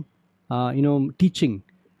wrong, teaching,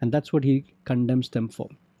 and that's what he condemns them for.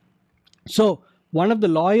 So one of the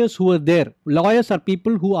lawyers who were there, lawyers are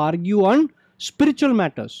people who argue on spiritual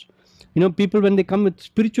matters. People, when they come with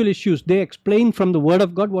spiritual issues, they explain from the word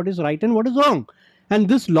of God what is right and what is wrong. And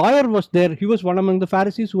this lawyer was there. He was one among the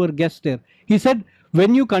Pharisees who were guests there. He said,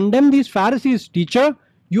 when you condemn these Pharisees, teacher,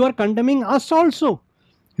 you are condemning us also.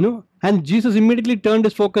 And Jesus immediately turned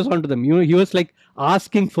his focus onto them. He was like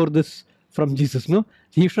asking for this from Jesus.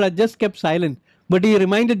 He should have just kept silent. But he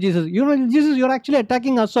reminded Jesus, Jesus, you're actually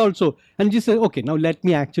attacking us also. And Jesus said, okay, now let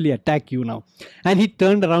me actually attack you now. And he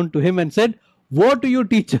turned around to him and said, woe to you,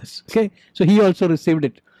 teachers. Okay, so he also received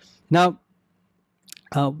it. Now,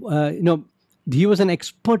 he was an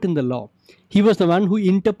expert in the law. He was the one who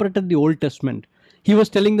interpreted the Old Testament. He was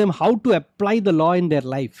telling them how to apply the law in their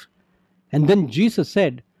life. And then Jesus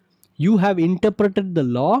said, you have interpreted the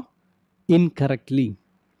law incorrectly.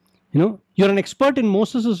 You're an expert in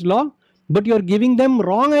Moses' law, but you're giving them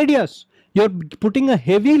wrong ideas. You're putting a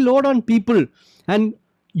heavy load on people and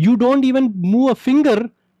you don't even move a finger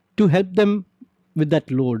to help them with that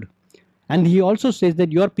load. And he also says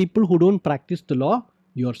that you are people who don't practice the law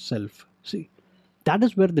yourself. See, that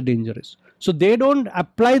is where the danger is. So they don't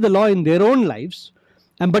apply the law in their own lives,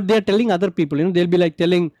 but they are telling other people, they'll be like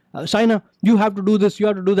telling Saina, you have to do this, you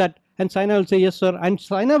have to do that. And Saina will say, yes, sir. And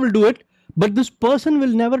Saina will do it. But this person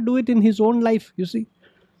will never do it in his own life, you see.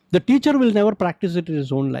 The teacher will never practice it in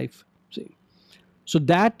his own life. See. So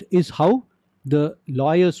that is how the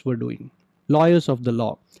lawyers were doing. Lawyers of the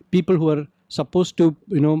law. People who are supposed to,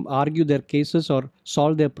 argue their cases or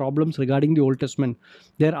solve their problems regarding the Old Testament.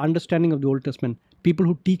 Their understanding of the Old Testament. People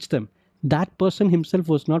who teach them. That person himself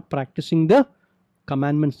was not practicing the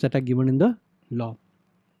commandments that are given in the law.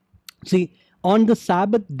 See, on the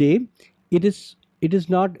Sabbath day, it is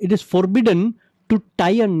forbidden to tie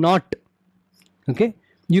a knot. Okay,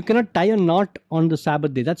 you cannot tie a knot on the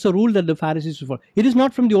Sabbath day. That's a rule that the Pharisees follow. It is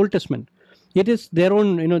not from the Old Testament. It is their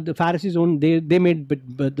own, the Pharisees' own. They made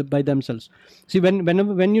by themselves. See,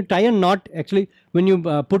 when you tie a knot, actually, when you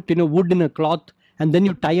put wood in a cloth and then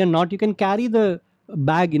you tie a knot, you can carry the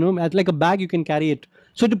bag. As like a bag, you can carry it.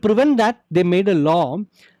 So to prevent that, they made a law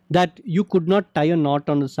that you could not tie a knot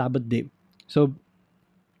on the Sabbath day. So,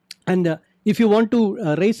 and if you want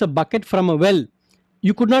to raise a bucket from a well,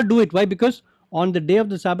 you could not do it. Why? Because on the day of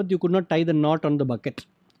the Sabbath, you could not tie the knot on the bucket.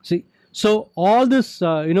 See, so all this,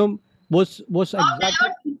 was exactly. They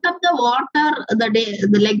would pick up the water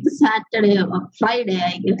like the Saturday or Friday,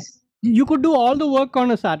 I guess. You could do all the work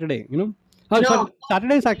on a Saturday. No. Sorry,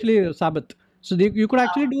 Saturday is actually a Sabbath, so you could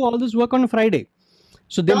actually do all this work on a Friday.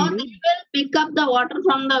 So they will pick up the water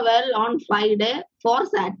from the well on Friday for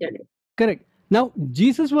Saturday. Correct. Now,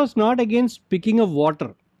 Jesus was not against picking of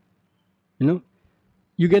water. You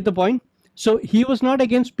get the point? So he was not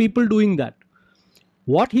against people doing that.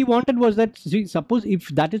 What he wanted was that, see, suppose if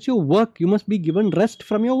that is your work, you must be given rest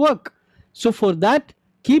from your work. So for that,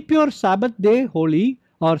 keep your Sabbath day holy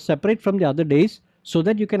or separate from the other days so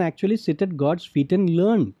that you can actually sit at God's feet and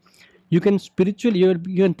learn. You can spiritually,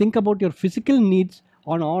 you can think about your physical needs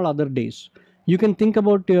on all other days. You can think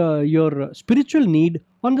about your spiritual need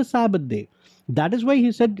on the Sabbath day. That is why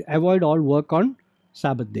he said avoid all work on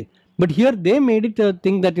Sabbath day. But here they made it a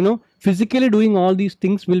thing that, physically doing all these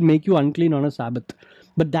things will make you unclean on a Sabbath.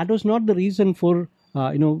 But that was not the reason for,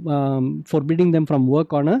 forbidding them from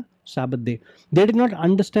work on a Sabbath day. They did not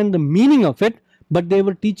understand the meaning of it, but they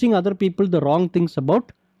were teaching other people the wrong things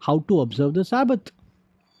about how to observe the Sabbath.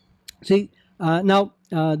 See, now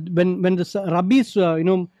when the rabbis,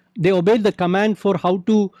 they obeyed the command for how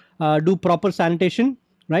to do proper sanitation,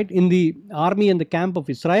 right, in the army and the camp of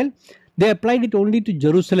Israel, they applied it only to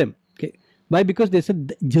Jerusalem. Okay, why? Because they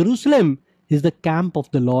said Jerusalem is the camp of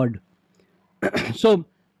the Lord. So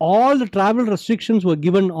all the travel restrictions were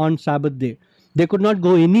given on Sabbath day. They could not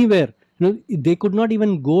go anywhere. They could not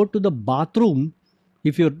even go to the bathroom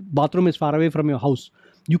if your bathroom is far away from your house.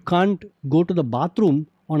 You can't go to the bathroom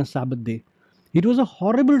on a Sabbath day. It was a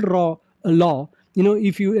horrible law,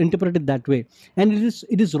 if you interpret it that way. And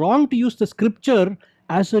it is wrong to use the scripture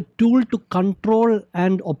as a tool to control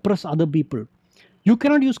and oppress other people. You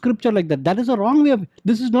cannot use scripture like that. That is a wrong way of.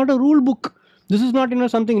 This is not a rule book. This is not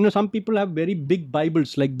something. Some people have very big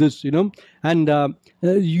Bibles like this, and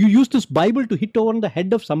you use this Bible to hit over the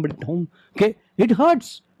head of somebody at home. Okay, it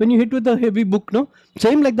hurts when you hit with a heavy book. No,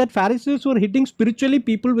 same like that. Pharisees were hitting spiritually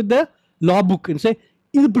people with the law book and say,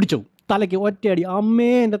 "Idu pidichu."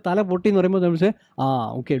 Say,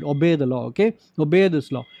 okay, obey the law, okay, obey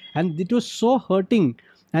this law. And it was so hurting,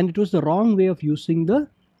 and it was the wrong way of using the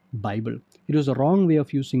Bible. It was the wrong way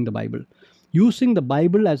of using the Bible. Using the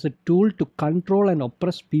Bible as a tool to control and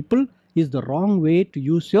oppress people is the wrong way to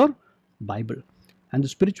use your Bible. And the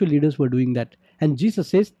spiritual leaders were doing that. And Jesus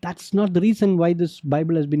says that's not the reason why this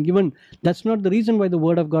Bible has been given. That's not the reason why the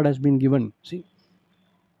Word of God has been given. See?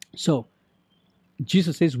 So,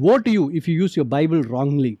 Jesus says, woe to you if you use your Bible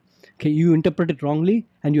wrongly. Okay, you interpret it wrongly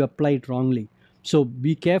and you apply it wrongly. So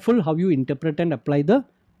be careful how you interpret and apply the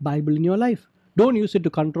Bible in your life. Don't use it to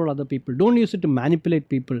control other people. Don't use it to manipulate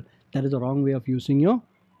people. That is the wrong way of using your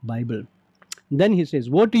Bible. Then he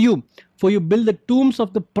says, woe to you, for you build the tombs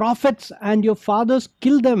of the prophets and your fathers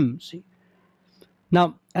kill them. See.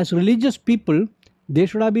 Now, as religious people, they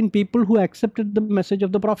should have been people who accepted the message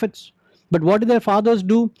of the prophets. But what did their fathers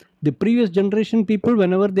do? The previous generation people,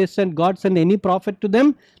 whenever God sent any prophet to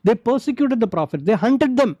them, they persecuted the prophet. They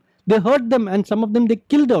hunted them. They hurt them, and some of them they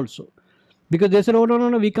killed also. Because they said, oh,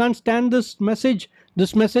 no, we can't stand this message.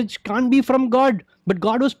 This message can't be from God. But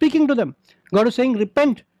God was speaking to them. God was saying,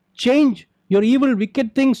 repent, change your evil,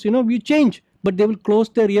 wicked things. You change. but they will close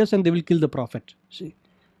their ears and they will kill the prophet. See,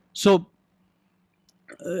 so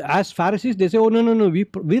as Pharisees, they say, oh no,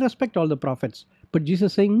 we respect all the prophets. But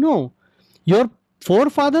Jesus is saying, no, your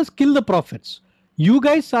forefathers kill the prophets. You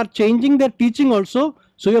guys are changing their teaching also,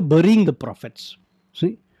 so you're burying the prophets.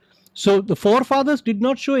 See, so the forefathers did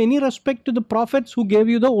not show any respect to the prophets who gave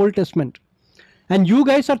you the Old Testament, and you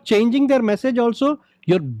guys are changing their message also.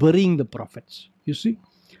 You're burying the prophets. You see,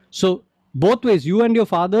 so both ways, you and your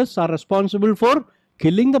fathers are responsible for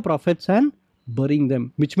killing the prophets and burying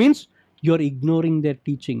them, which means you're ignoring their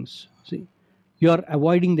teachings. See, you're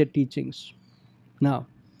avoiding their teachings. Now,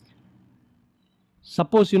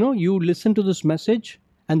 suppose you listen to this message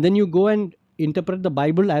and then you go and interpret the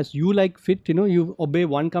Bible as you like fit. You obey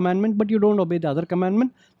one commandment but you don't obey the other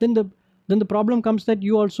commandment. Then the problem comes that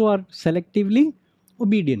you also are selectively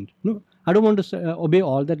obedient. No, I don't want to obey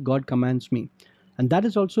all that God commands me, and that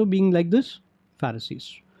is also being like this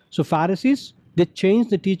Pharisees. So Pharisees, they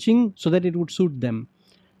changed the teaching so that it would suit them.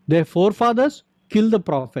 Their forefathers killed the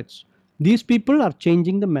prophets. These people are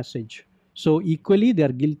changing the message. So equally they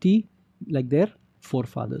are guilty like their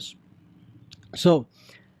forefathers. So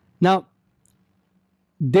now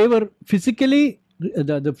they were physically,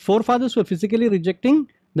 the forefathers were physically rejecting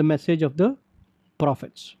the message of the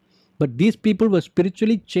prophets. But these people were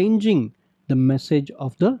spiritually changing the message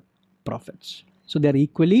of the prophets. So they are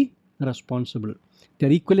equally responsible. They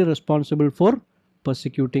are equally responsible for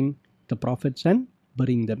persecuting the prophets and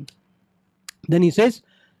burying them. Then he says,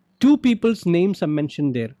 two people's names are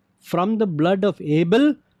mentioned there. From the blood of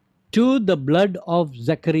Abel to the blood of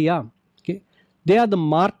Zechariah. Okay, they are the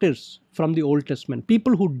martyrs from the Old Testament.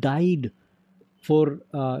 People who died for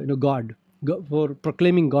God, for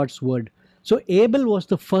proclaiming God's word. So Abel was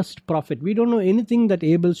the first prophet. We don't know anything that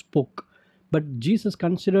Abel spoke, but Jesus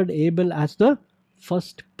considered Abel as the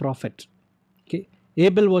first prophet. Okay,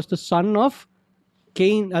 Abel was the son of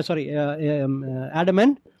Adam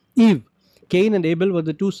and Eve. Cain and Abel were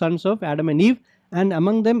the two sons of Adam and Eve, and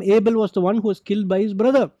among them Abel was the one who was killed by his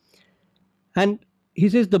brother. And he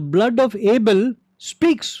says the blood of Abel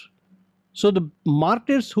speaks. So the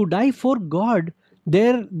martyrs who die for God, they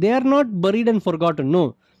are not buried and forgotten.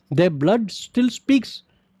 No, their blood still speaks.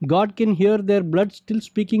 God can hear their blood still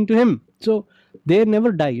speaking to him. So they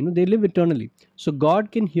never die, they live eternally. So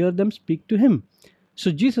God can hear them speak to him.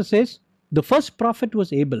 So Jesus says the first prophet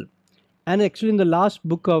was Abel. And actually in the last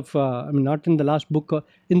book of, not in the last book,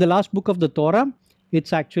 in the last book of the Torah,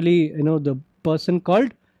 it's actually, the person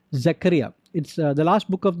called Zechariah. It's the last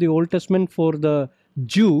book of the Old Testament for the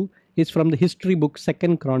Jew is from the history book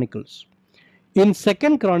 2nd Chronicles. In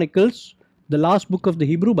 2nd Chronicles, the last book of the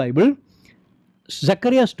Hebrew Bible,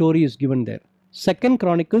 Zechariah's story is given there. 2nd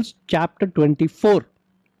Chronicles chapter 24.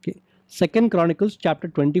 Okay. 2nd Chronicles chapter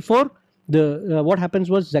 24. What happens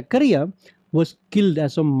was Zechariah was killed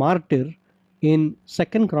as a martyr in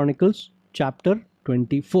 2nd Chronicles chapter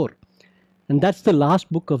 24. And that's the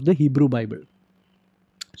last book of the Hebrew Bible.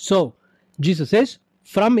 So Jesus says,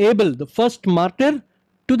 from Abel, the first martyr,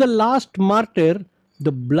 to the last martyr,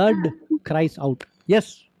 the blood cries out.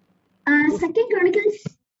 Yes? 2nd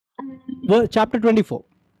Chronicles. Chapter 24.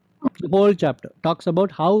 The whole chapter talks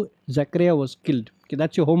about how Zechariah was killed. Okay,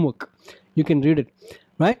 that's your homework. You can read it.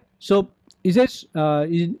 Right? So he says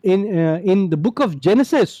in the book of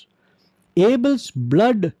Genesis, Abel's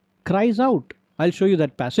blood cries out. I'll show you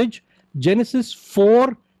that passage. Genesis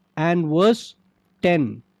 4 and verse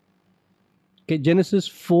 10. Okay, Genesis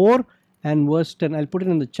 4 and verse 10. I'll put it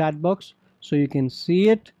in the chat box so you can see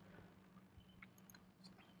it.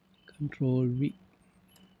 Control V.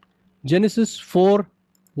 Genesis 4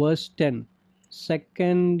 verse 10.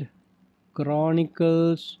 2nd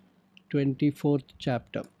Chronicles 24th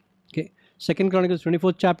chapter. Okay, 2nd Chronicles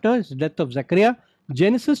 24th chapter is the death of Zechariah.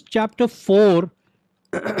 Genesis chapter 4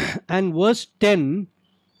 and verse 10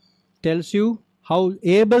 tells you how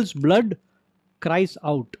Abel's blood cries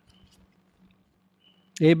out.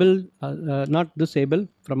 Abel, not this Abel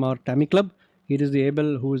from our TAMI club. It is the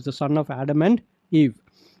Abel who is the son of Adam and Eve.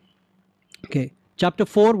 Okay, chapter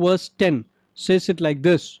 4 verse 10 says it like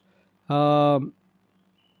this. Where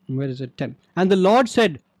is it? 10. And the Lord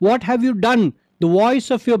said, what have you done? The voice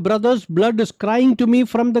of your brother's blood is crying to me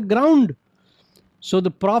from the ground. So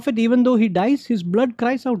the prophet, even though he dies, his blood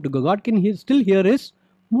cries out to God. God can still hear his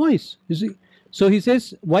voice. You see. So he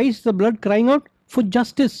says, why is the blood crying out? For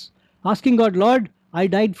justice. Asking God, Lord, I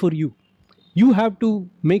died for you. You have to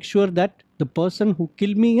make sure that the person who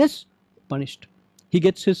killed me is punished. He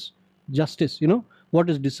gets his justice. What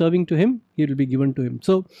is deserving to him, it will be given to him.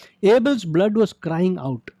 So Abel's blood was crying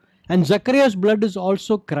out. And Zechariah's blood is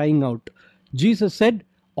also crying out. Jesus said,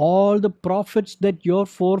 all the prophets that your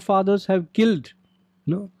forefathers have killed,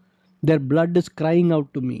 their blood is crying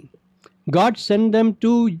out to me. God sent them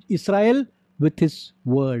to Israel with his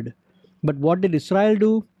word. But what did Israel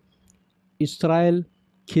do? Israel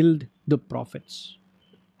killed the prophets.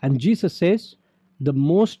 And Jesus says, the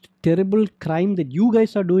most terrible crime that you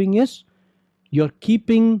guys are doing is you're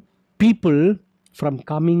keeping people from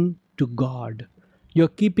coming to God. You're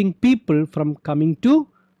keeping people from coming to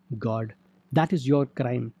God. That is your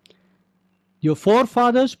crime. Your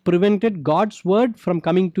forefathers prevented God's word from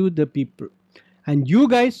coming to the people. And you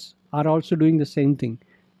guys are also doing the same thing.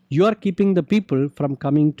 You are keeping the people from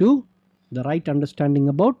coming to the right understanding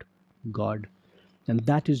about God. And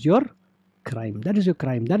that is your crime. That is your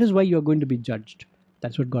crime. That is why you are going to be judged.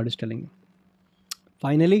 That's what God is telling you.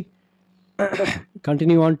 Finally,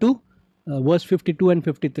 continue on to verse 52 and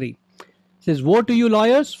 53. It says, woe to you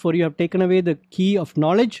lawyers, for you have taken away the key of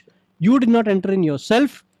knowledge. You did not enter in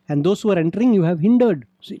yourself, and those who are entering you have hindered.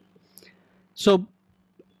 See, so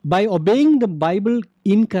by obeying the Bible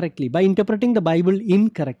incorrectly, by interpreting the Bible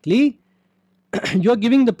incorrectly, you are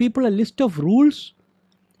giving the people a list of rules,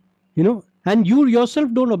 and you yourself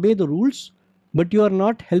don't obey the rules, but you are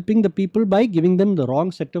not helping the people by giving them the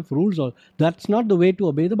wrong set of rules. Or that's not the way to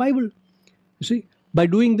obey the Bible. You see, by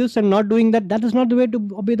doing this and not doing that, that is not the way to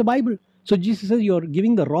obey the Bible. So Jesus says you are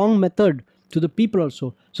giving the wrong method to the people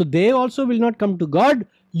also. So they also will not come to God.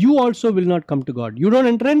 You also will not come to God. You don't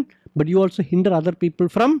enter in, but you also hinder other people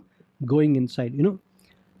from going inside.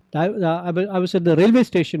 I was at the railway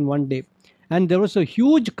station one day, and there was a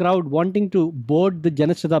huge crowd wanting to board the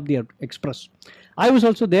Janashatabdi Express. I was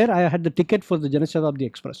also there. I had the ticket for the Janashatabdi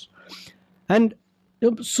Express. And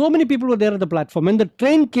so many people were there at the platform. When the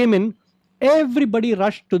train came in, everybody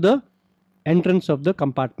rushed to the entrance of the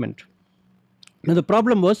compartment. Now the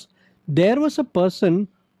problem was, there was a person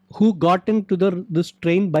who got into this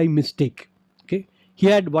train by mistake. Okay, he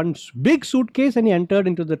had one big suitcase and he entered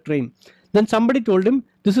into the train. Then somebody told him,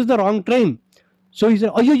 this is the wrong train. So he said,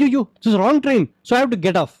 oh, this is the wrong train. So I have to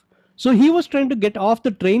get off. So he was trying to get off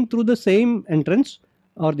the train through the same entrance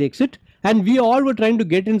or the exit, and we all were trying to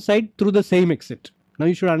get inside through the same exit. Now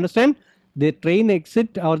you should understand, the train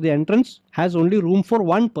exit or the entrance has only room for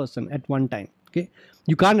one person at one time. Okay,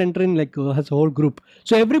 you can't enter in like as a whole group.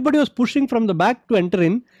 So everybody was pushing from the back to enter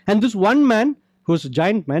in, and this one man, who was a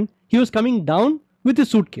giant man, he was coming down with his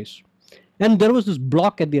suitcase, and there was this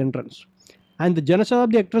block at the entrance. And the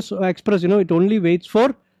Janashatabdi Express, it only waits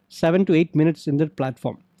for 7 to 8 minutes in the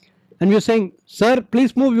platform. And we were saying, sir,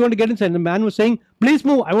 please move, we want to get inside. And the man was saying, please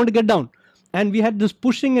move, I want to get down. And we had this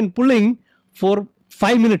pushing and pulling for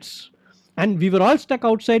 5 minutes. And we were all stuck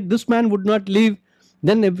outside. This man would not leave.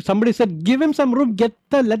 Then if somebody said, give him some room,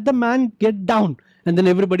 let the man get down. And then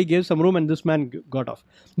everybody gave some room and this man got off.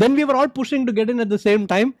 Then we were all pushing to get in at the same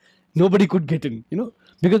time. Nobody could get in,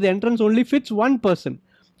 because the entrance only fits one person.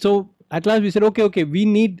 So at last we said, okay, we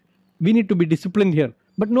need to be disciplined here.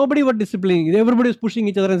 But nobody was disciplining. Everybody was pushing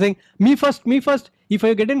each other and saying, me first. If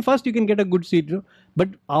I get in first, you can get a good seat. But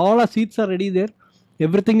all our seats are ready there.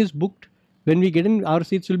 Everything is booked. When we get in, our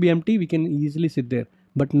seats will be empty. We can easily sit there.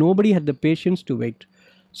 But nobody had the patience to wait.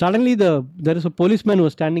 Suddenly, there is a policeman who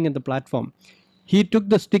was standing at the platform. He took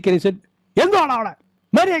the stick and he said, and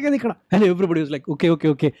everybody was like,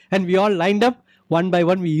 okay. And we all lined up one by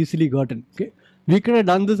one. We easily got in. Okay, we could have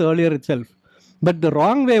done this earlier itself. But the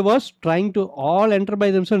wrong way was trying to all enter by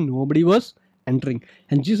themselves. Nobody was entering.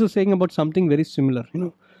 And Jesus was saying about something very similar.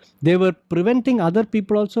 They were preventing other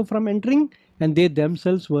people also from entering, and they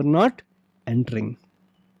themselves were not entering.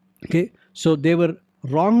 Okay, so they were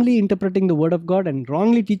wrongly interpreting the word of God and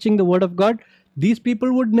wrongly teaching the word of God. These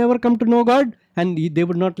people would never come to know God, and they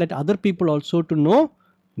would not let other people also to know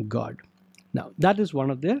God. Now, that is one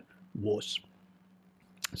of their woes.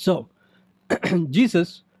 So,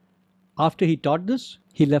 Jesus, after he taught this,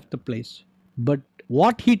 he left the place. But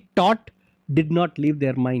what he taught did not leave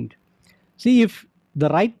their mind. See, if the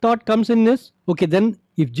right thought comes in this, okay, then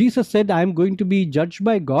if Jesus said, I am going to be judged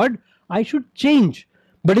by God, I should change.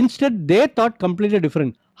 But instead, they thought completely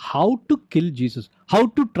different. How to kill Jesus, how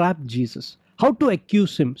to trap Jesus, how to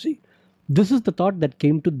accuse him. See, this is the thought that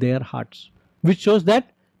came to their hearts, which shows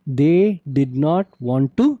that they did not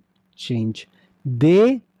want to change.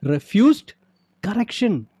 They refused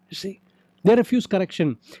correction. You see, they refused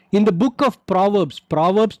correction. In the book of Proverbs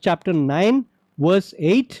chapter 9, verse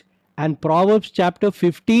 8, and Proverbs chapter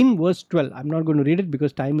 15, verse 12. I'm not going to read it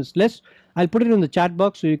because time is less. I'll put it in the chat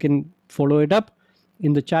box so you can follow it up.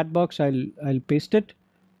 In the chat box, I'll paste it.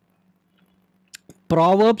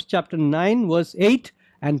 Proverbs chapter 9, verse 8,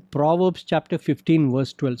 and Proverbs chapter 15,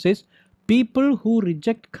 verse 12 says, people who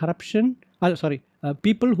reject correction,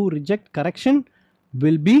 people who reject correction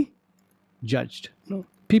will be judged. No,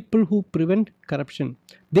 people who prevent corruption,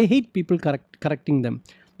 they hate people correcting them.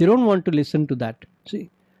 They don't want to listen to that. See,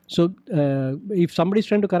 so if somebody is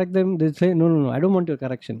trying to correct them, they say, no, I don't want your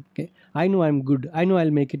correction. Okay, I know I'm good. I know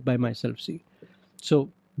I'll make it by myself. See, so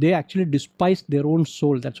they actually despise their own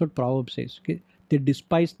soul. That's what Proverbs says. Okay, they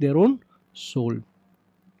despise their own soul.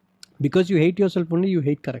 Because you hate yourself only, you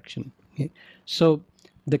hate correction. Okay? So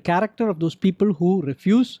the character of those people who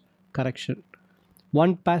refuse correction.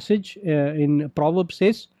 One passage in Proverbs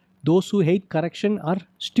says, those who hate correction are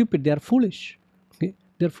stupid. They are foolish. Okay?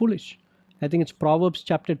 They're foolish. I think it's Proverbs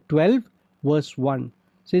chapter 12 verse 1. It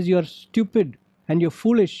says you are stupid and you're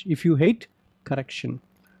foolish if you hate correction.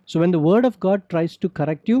 So when the word of God tries to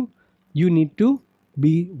correct you, you need to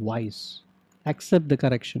be wise. Accept the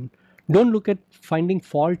correction. Don't look at finding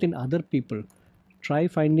fault in other people. Try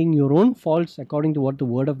finding your own faults according to what the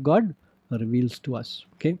word of God reveals to us.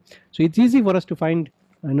 Okay, so it's easy for us to find,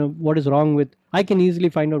 what is wrong with. I can easily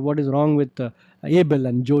find out what is wrong with Abel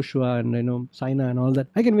and Joshua and Sinai and all that.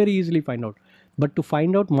 I can very easily find out. But to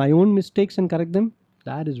find out my own mistakes and correct them,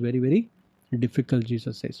 that is very, very difficult,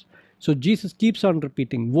 Jesus says. So Jesus keeps on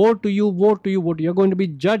repeating, woe to you, woe to you, woe to you. You're going to be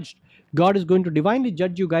judged. God is going to divinely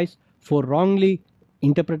judge you guys for wrongly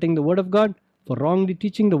interpreting the word of God, for wrongly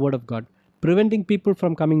teaching the word of God, preventing people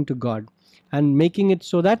from coming to God, and making it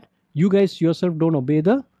so that you guys yourself don't obey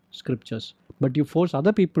the scriptures, but you force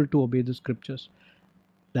other people to obey the scriptures,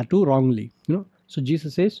 that too wrongly. So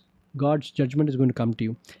Jesus says God's judgment is going to come to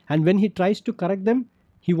you, and when he tries to correct them,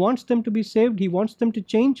 he wants them to be saved, he wants them to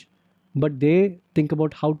change, but they think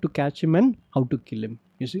about how to catch him and how to kill him.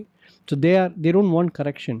 You see, so they don't want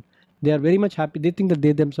correction. They are very much happy. They think that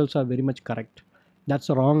they themselves are very much correct. That's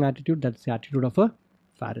a wrong attitude. That's the attitude of a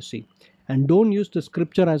Pharisee. And don't use the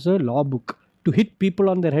scripture as a law book to hit people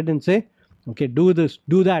on their head and say, okay, do this,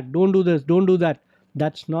 do that, don't do this, don't do that.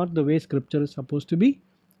 That's not the way scripture is supposed to be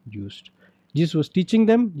used. Jesus was teaching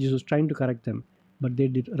them, Jesus was trying to correct them, but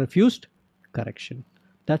they refused correction.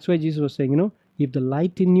 That's why Jesus was saying, if the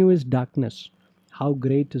light in you is darkness, how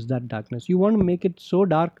great is that darkness? You want to make it so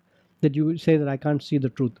dark that you say that I can't see the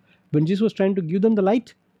truth. When Jesus was trying to give them the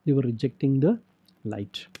light, they were rejecting the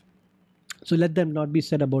light. So let them not be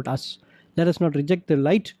said about us. Let us not reject the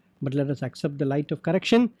light, but let us accept the light of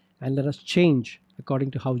correction, and let us change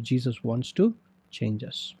according to how Jesus wants to change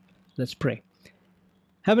us. Let's pray.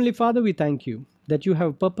 Heavenly Father, we thank you that you have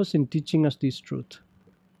a purpose in teaching us this truth.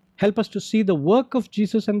 Help us to see the work of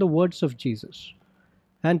Jesus and the words of Jesus,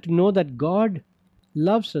 and to know that God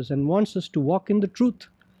loves us and wants us to walk in the truth.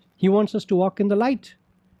 He wants us to walk in the light.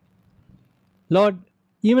 Lord,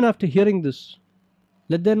 even after hearing this,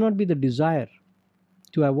 let there not be the desire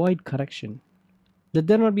to avoid correction. Let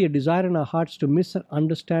there not be a desire in our hearts to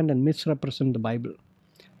misunderstand and misrepresent the Bible,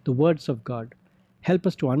 the words of God. Help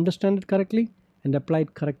us to understand it correctly and apply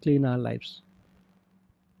it correctly in our lives.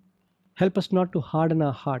 Help us not to harden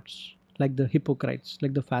our hearts like the hypocrites,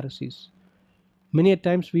 like the Pharisees. Many a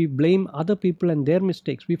times we blame other people and their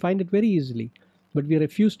mistakes. We find it very easily, but we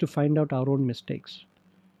refuse to find out our own mistakes.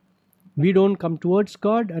 We don't come towards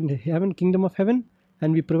God and heaven, kingdom of heaven,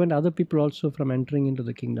 and we prevent other people also from entering into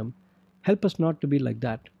the kingdom. Help us not to be like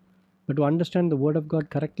that, but to understand the word of God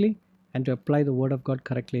correctly and to apply the word of God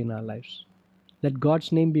correctly in our lives. Let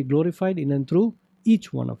God's name be glorified in and through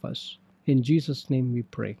each one of us. In Jesus' name we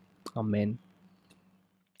pray. Amen.